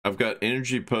 I've got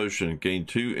energy potion, gain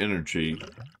 2 energy,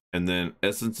 and then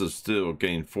essence of steel,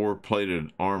 gain 4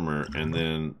 plated armor, and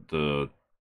then the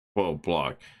 12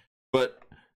 block. But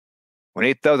When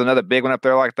he throws another big one up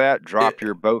there like that, it, drop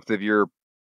your both of your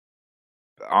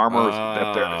armors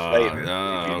up there to save it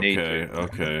if you need to. okay,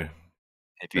 okay,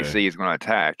 If you okay. see he's going to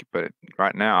attack, but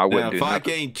right now I Now, wouldn't if do I nothing.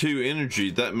 gain 2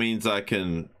 energy, that means I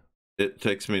can, it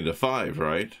takes me to 5,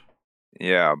 right?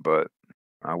 Yeah, but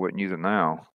I wouldn't use it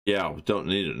now. Yeah, don't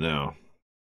need it now.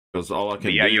 Because all I But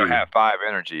can yeah, you'll do, have 5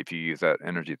 energy if you use that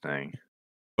energy thing.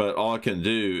 but all I can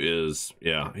do is,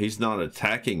 yeah, he's not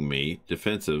attacking me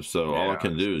defensive, so all I Yeah,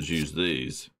 can do is use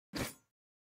these.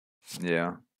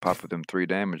 yeah. Pop with them 3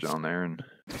 damage on there, and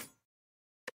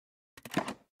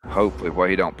hopefully what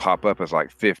he don't pop up is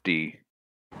like 50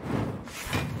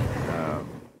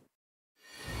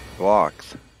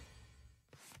 blocks.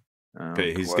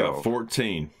 Okay, he's got 12.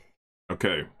 14.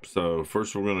 Okay, so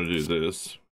first we're going to do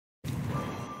this.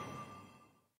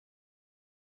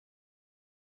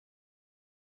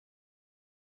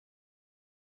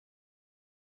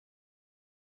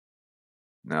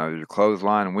 Now your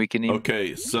clothesline weaken him.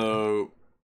 Okay, so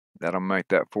That'll make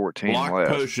that 14 block less.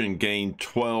 potion gain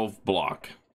 12 block.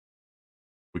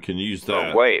 We can use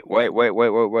But that.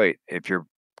 wait. If your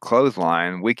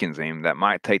clothesline weakens him, that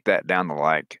might take that down to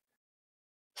like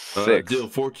 6 Deal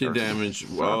 14 or damage.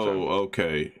 something. Oh,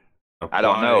 okay. I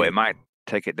don't know. It Apply. might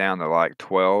take it down to like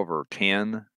 12 or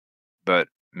 10, but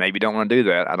maybe you don't want to do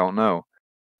that. I don't know.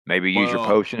 Maybe use your Well,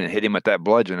 potion and hit him with that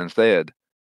bludgeon instead.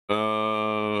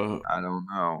 uh, I don't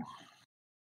know.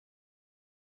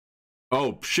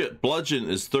 oh shit, bludgeon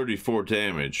is 34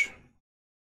 damage.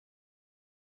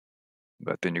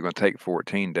 But then you're going to take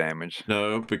 14 damage.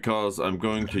 No, because I'm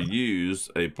going to use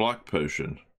a block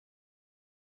potion.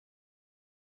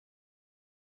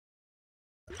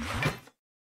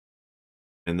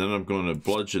 And then I'm going to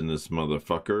bludgeon this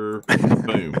motherfucker.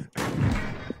 Boom.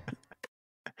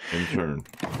 In turn.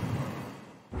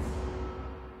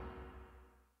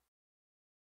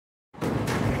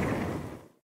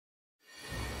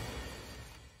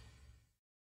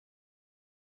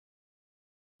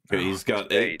 Okay, he's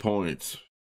got 8 points.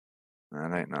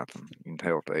 That ain't nothing. You can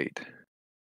tell it's 8.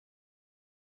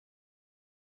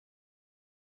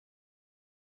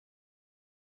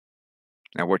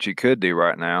 Now, what you could do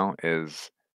right now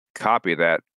is copy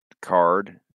that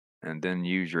card and then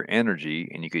use your energy,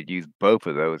 and you could use both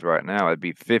of those right now. It'd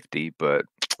be 50, but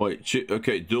Wait,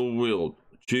 okay, dual wield.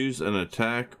 Choose an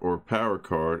attack or power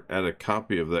card. Add a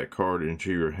copy of that card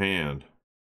into your hand.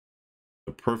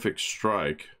 A perfect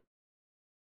strike.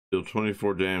 Deal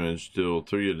 24 damage. Deal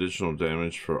 3 additional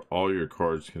damage for all your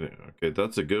cards. Okay,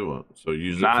 that's a good one. So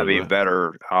use it might for be that.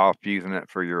 better off using it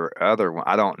for your other one.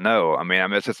 I don't know. I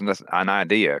mean, it's just an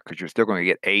idea because you're still going to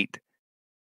get 8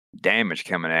 damage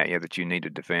coming at you that you need to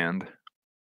defend.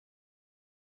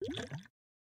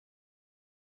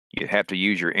 You'd have to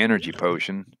use your energy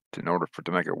potion in order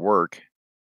to make it work.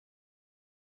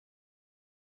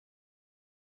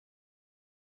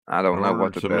 I don't In know order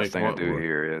what the to best make thing to what do work?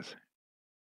 here is.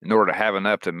 In order to have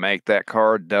enough to make that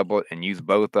card, double it, and use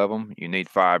both of them, you need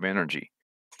 5 energy.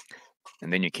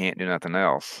 And then you can't do nothing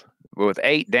else. But with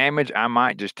 8 damage, I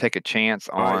might just take a chance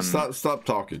All right, on. stop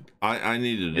talking. I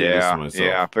need to do this Yeah,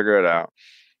 myself. figure it out.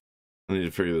 I need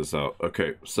to figure this out.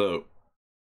 Okay, so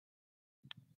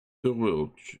it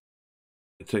will.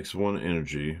 It takes 1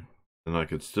 energy, and I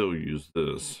could still use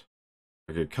this.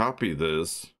 I could copy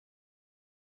this.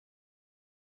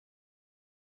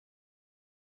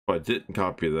 If I didn't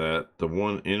copy that, the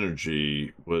 1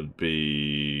 energy would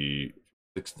be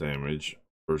 6 damage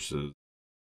versus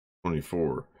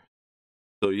 24.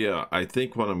 So yeah, I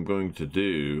think what I'm going to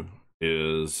do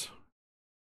is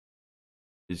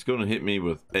he's going to hit me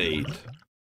with 8.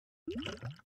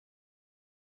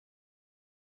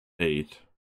 8.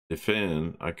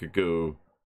 Defend, I could go.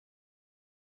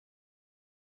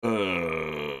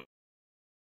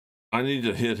 I need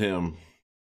to hit him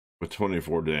with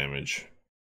 24 damage.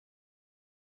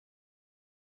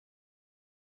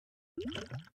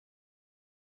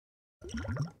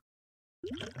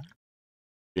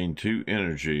 Gain 2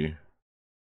 energy.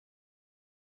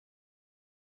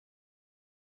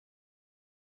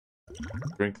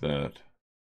 Drink that.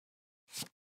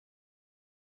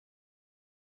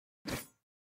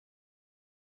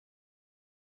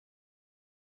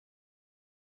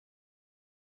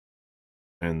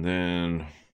 And then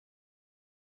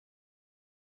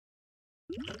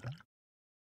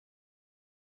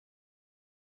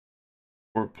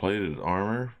four plated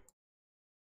armor.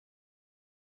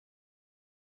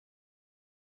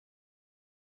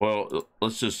 Well,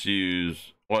 let's just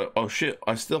use. Well, oh shit!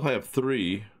 I still have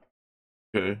 3.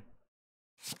 Okay,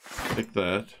 take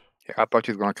that. Yeah, I thought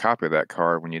you was going to copy that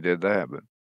card when you did that, but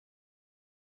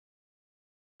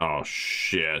Oh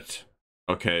shit.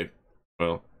 Okay,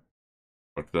 well,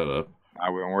 fuck that up.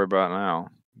 I wouldn't worry about it now.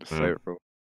 Just Yeah. save it for.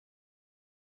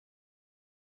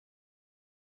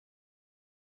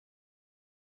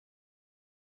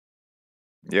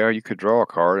 Yeah, you could draw a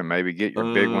card and maybe get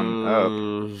your big one up.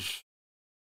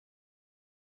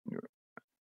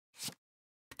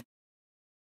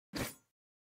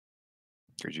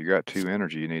 Because you got 2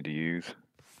 energy you need to use.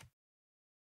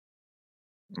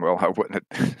 Well, I wouldn't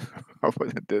have, I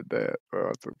wouldn't have did that. Well,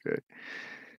 it's okay.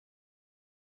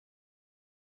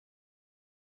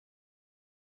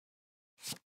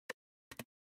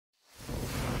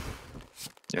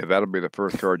 Yeah, that'll be the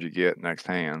first card you get next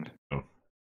hand. Oh.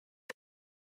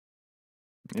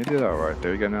 You did all right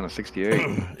there. You got down to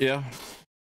 68. Yeah.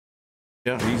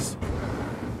 Yeah, he's.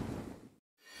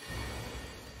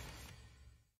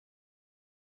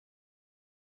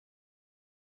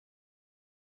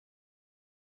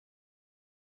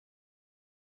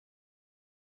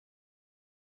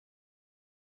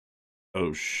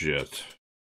 Oh shit.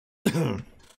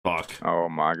 Fuck. Oh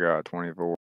my God,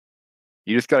 24.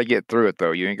 You just got to get through it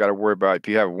though. You ain't got to worry about it. If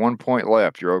you have 1 point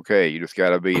left, you're okay. You just got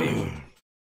to beat him.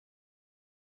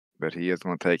 But he is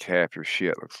going to take half your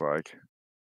shit, looks like.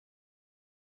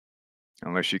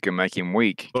 Unless you can make him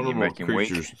weak. Can you make him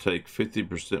creatures weak? take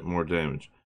 50% more damage.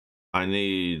 I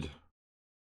need.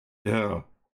 Yeah,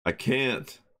 I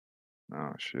can't.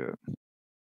 Oh shit.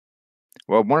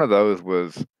 Well, one of those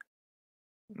was.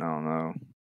 I don't know.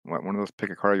 What, one of those pick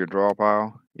a card of your draw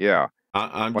pile? Yeah.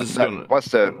 I'm What's just that, gonna. what's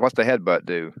the headbutt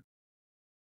do?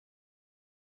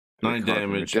 9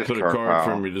 damage. Put a card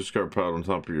from your discard pile on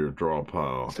top of your draw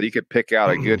pile. So you could pick out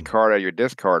a good card out of your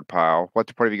discard pile.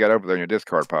 What have you got over there in your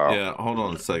discard pile? Yeah, hold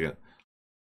on a second.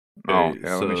 Okay, Oh,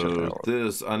 yeah, let me shut that so up.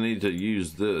 this, I need to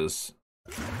use this.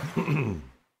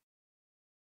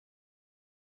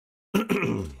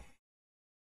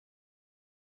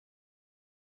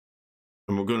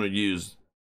 And we're going to use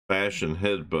Fashion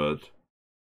Headbutt.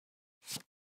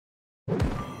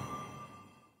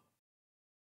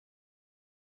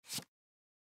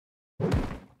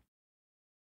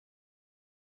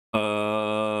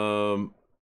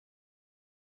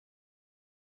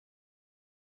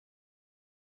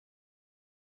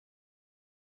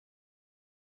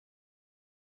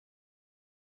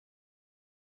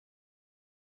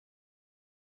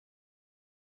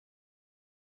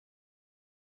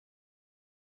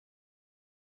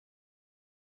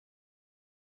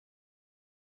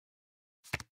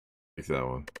 Take that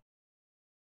one.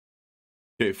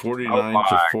 Okay, 49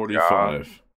 to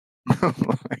 45. Oh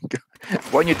my God.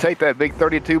 Why didn't you take that big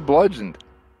 32 bludgeoned?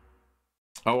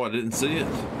 Oh, I didn't see it.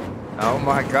 Oh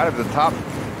my God, at the top.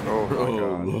 Oh my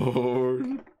God.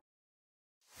 Lord.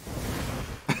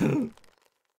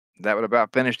 That would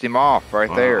about finished him off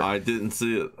right there. I didn't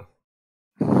see it.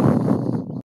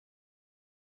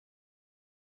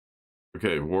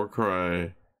 Okay,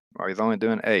 Warcry. Oh, he's only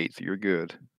doing 8, so you're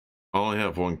good. I only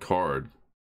have 1 card.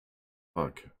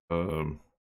 Fuck.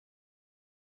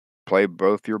 Play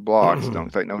both your blocks.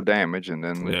 Don't take no damage, and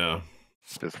then Yeah.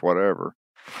 just whatever.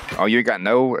 Oh, you got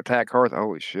no attack cards?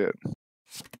 Holy shit.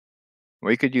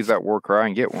 We could use that Warcry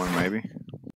and get one, maybe.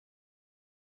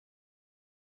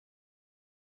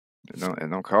 It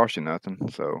don't cost you nothing,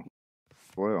 so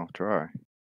well, try.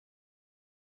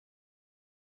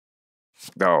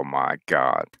 Oh my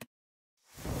God.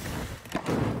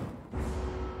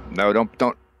 No, don't.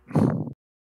 You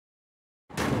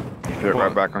put it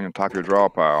right back on your top of your draw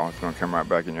pile. It's gonna come right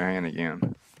back in your hand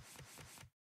again.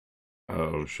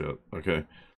 Oh shit. Okay.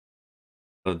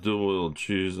 A dual will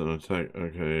choose an attack.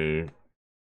 Okay.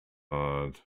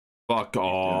 Fuck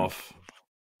off.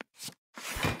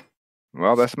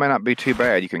 Well, this may not be too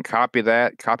bad. You can copy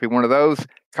that, copy one of those,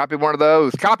 copy one of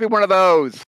those, copy one of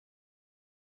those.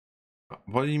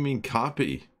 What do you mean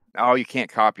copy? Oh, you can't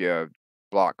copy a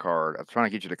block card. I was trying to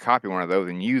get you to copy one of those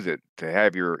and use it to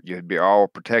have you'd be all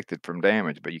protected from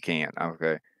damage, but you can't.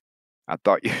 Okay. I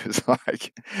thought you was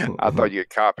like, I thought you could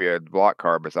copy a block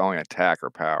card, but it's only attack or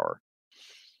power.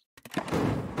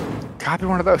 Copy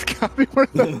one of those. Copy one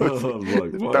of those.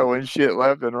 Like, what? Throwing shit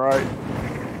left and right.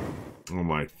 Oh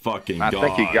my fucking god! I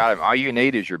think you got him. All you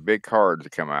need is your big cards to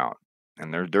come out,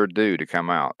 and they're due to come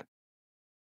out.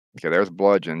 Okay, there's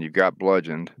bludgeon. You've got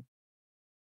bludgeoned,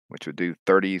 which would do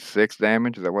 36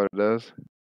 damage. Is that what it does?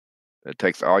 It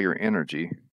takes all your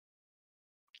energy.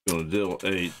 Gonna deal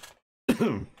 8.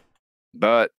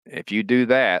 But if you do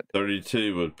that,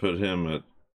 32 would put him at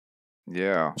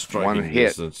striking one hit.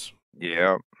 Distance.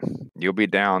 Yeah, you'll be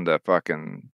down to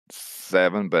fucking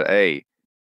 7. But hey,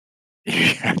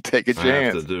 you gotta take a chance. I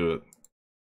have to do it.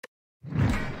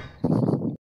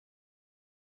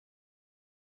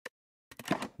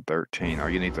 Oh,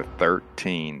 you need the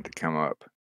 13 to come up.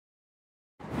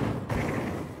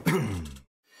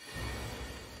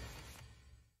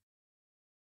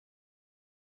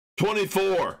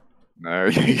 24. There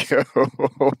you go.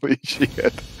 Holy shit.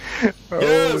 Yes.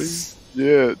 Holy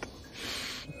shit.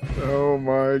 Oh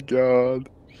my god.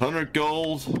 100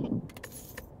 gold.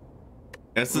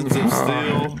 Essence of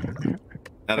Steel.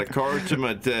 Add a card to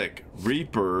my deck.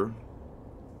 Reaper.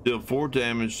 Deal 4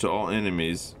 damage to all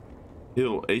enemies.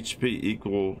 Heal HP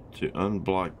equal to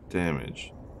unblocked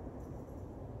damage.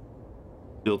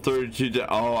 Deal 32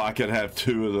 oh, I could have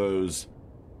 2 of those.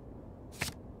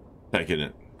 Taking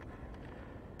it.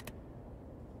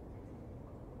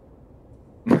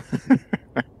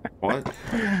 What?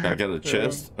 I got a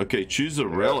chest? Okay, choose a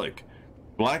relic.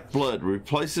 Black blood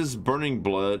replaces burning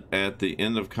blood at the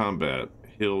end of combat.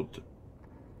 Healed.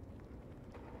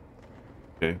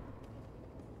 Okay.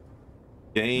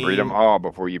 Read them all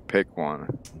before you pick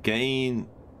one. Gain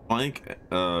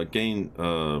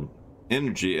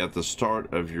energy at the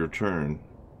start of your turn.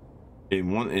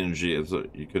 Gain 1 energy as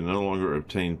you can no longer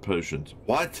obtain potions.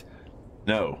 What?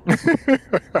 No.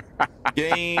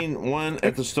 Gain 1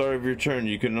 at the start of your turn.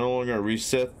 You can no longer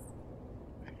reset.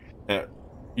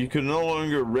 You can no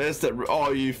longer rest at. Oh,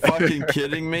 are you fucking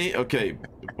kidding me? Okay.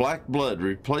 Black blood.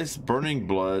 Replace burning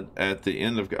blood at the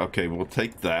end of. Okay, we'll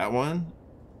take that one.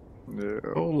 Yeah.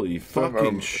 Holy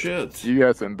fucking shit. You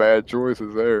got some bad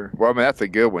choices there. Well, I mean, that's a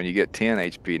good one. You get 10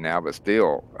 HP now, but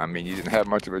still, I mean, you didn't have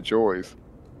much of a choice.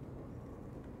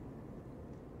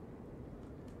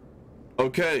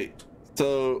 Okay,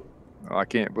 so. Oh, I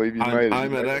can't believe you made it.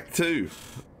 I'm at Act 2.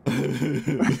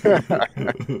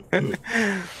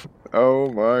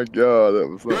 Oh my god, that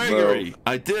was something Gregory, else.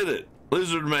 I did it.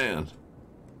 Lizard Man.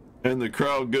 And the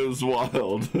crowd goes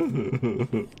wild.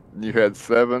 You had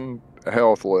 7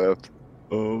 health left.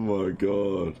 Oh my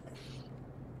god.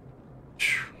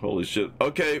 Holy shit.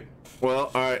 Okay, well,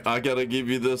 alright, I gotta give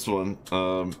you this one.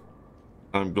 I'm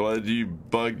glad you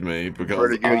bugged me because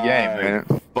pretty good game, man.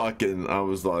 I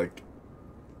was like,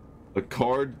 a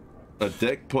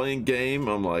deck playing game.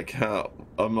 I'm like,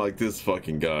 this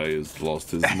fucking guy has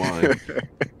lost his mind.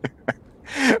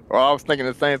 Well, I was thinking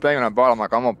the same thing when I bought it. I'm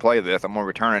like, I'm gonna play this. I'm gonna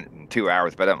return it in 2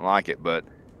 hours, but I don't like it. But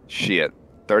shit,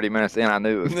 30 minutes in, I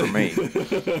knew it was for me.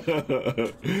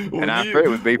 And I figured it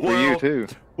would be for you too.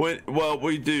 Well,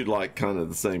 we do like kind of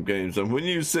the same games. And when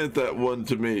you sent that one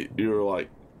to me, you were like,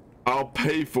 I'll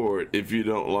pay for it if you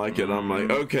don't like it. I'm like,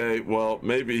 okay, well,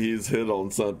 maybe he's hit on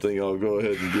something. I'll go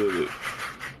ahead and get it.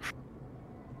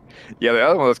 Yeah, the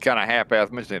other one was kind of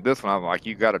half-assed mentioning. This one, I'm like,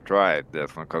 you got to try it,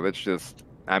 this one, because it's just,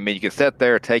 I mean, you can sit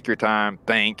there, take your time,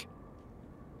 think,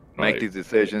 make these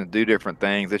decisions, do different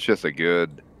things. It's just a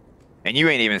good, and you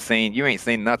ain't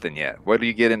seen nothing yet. Wait till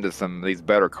you get into some of these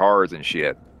better cards and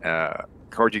shit.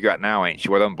 Cards you got now ain't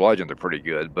sure. Them bludgeons are pretty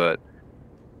good, but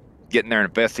getting there and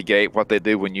investigate what they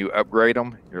do when you upgrade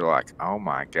them, you're like, oh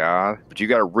my god. But you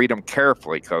got to read them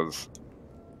carefully, because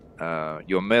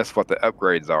you'll miss what the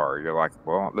upgrades are. You're like,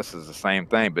 well, this is the same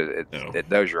thing, but it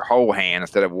does your whole hand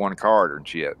instead of one card and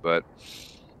shit. But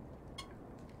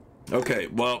okay,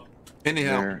 well,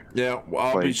 anyhow, yeah,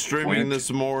 I'll be streaming this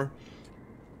more.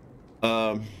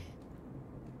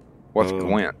 What's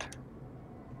Gwent?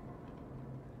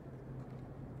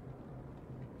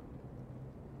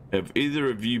 Have either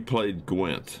of you played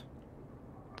Gwent?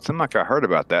 Seemed like I heard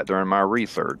about that during my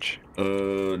research.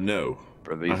 No.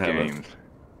 For these games.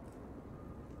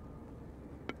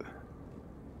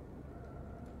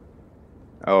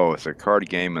 Oh, it's a card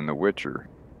game in The Witcher.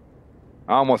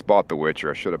 I almost bought The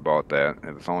Witcher. I should have bought that.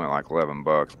 It was only like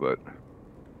 $11, but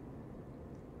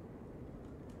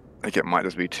think it might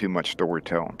just be too much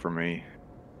storytelling for me.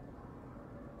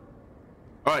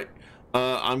 All right,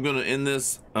 I'm gonna end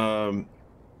this. Yeah,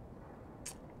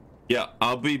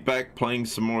 I'll be back playing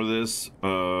some more of this.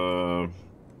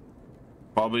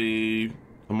 Probably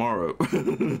tomorrow.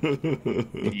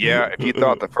 Yeah, if you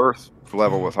thought the first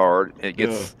level was hard, it Yeah,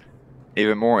 gets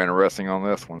even more interesting on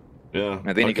this one. yeah.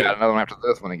 And then you Okay. got another one after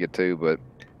this one to get to. But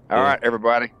all Yeah. right,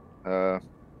 everybody.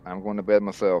 I'm going to bed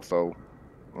myself, so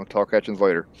we'll talk at you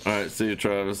later. All right. See you,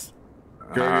 Travis. All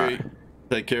right. Gregory,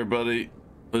 take care, buddy.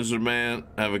 Lizard Man,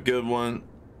 have a good one.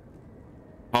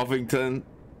 Huffington,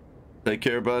 take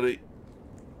care, buddy.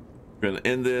 We're gonna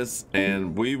end this,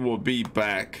 and we will be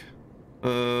back.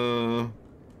 Yeah,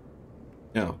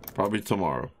 probably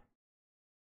tomorrow.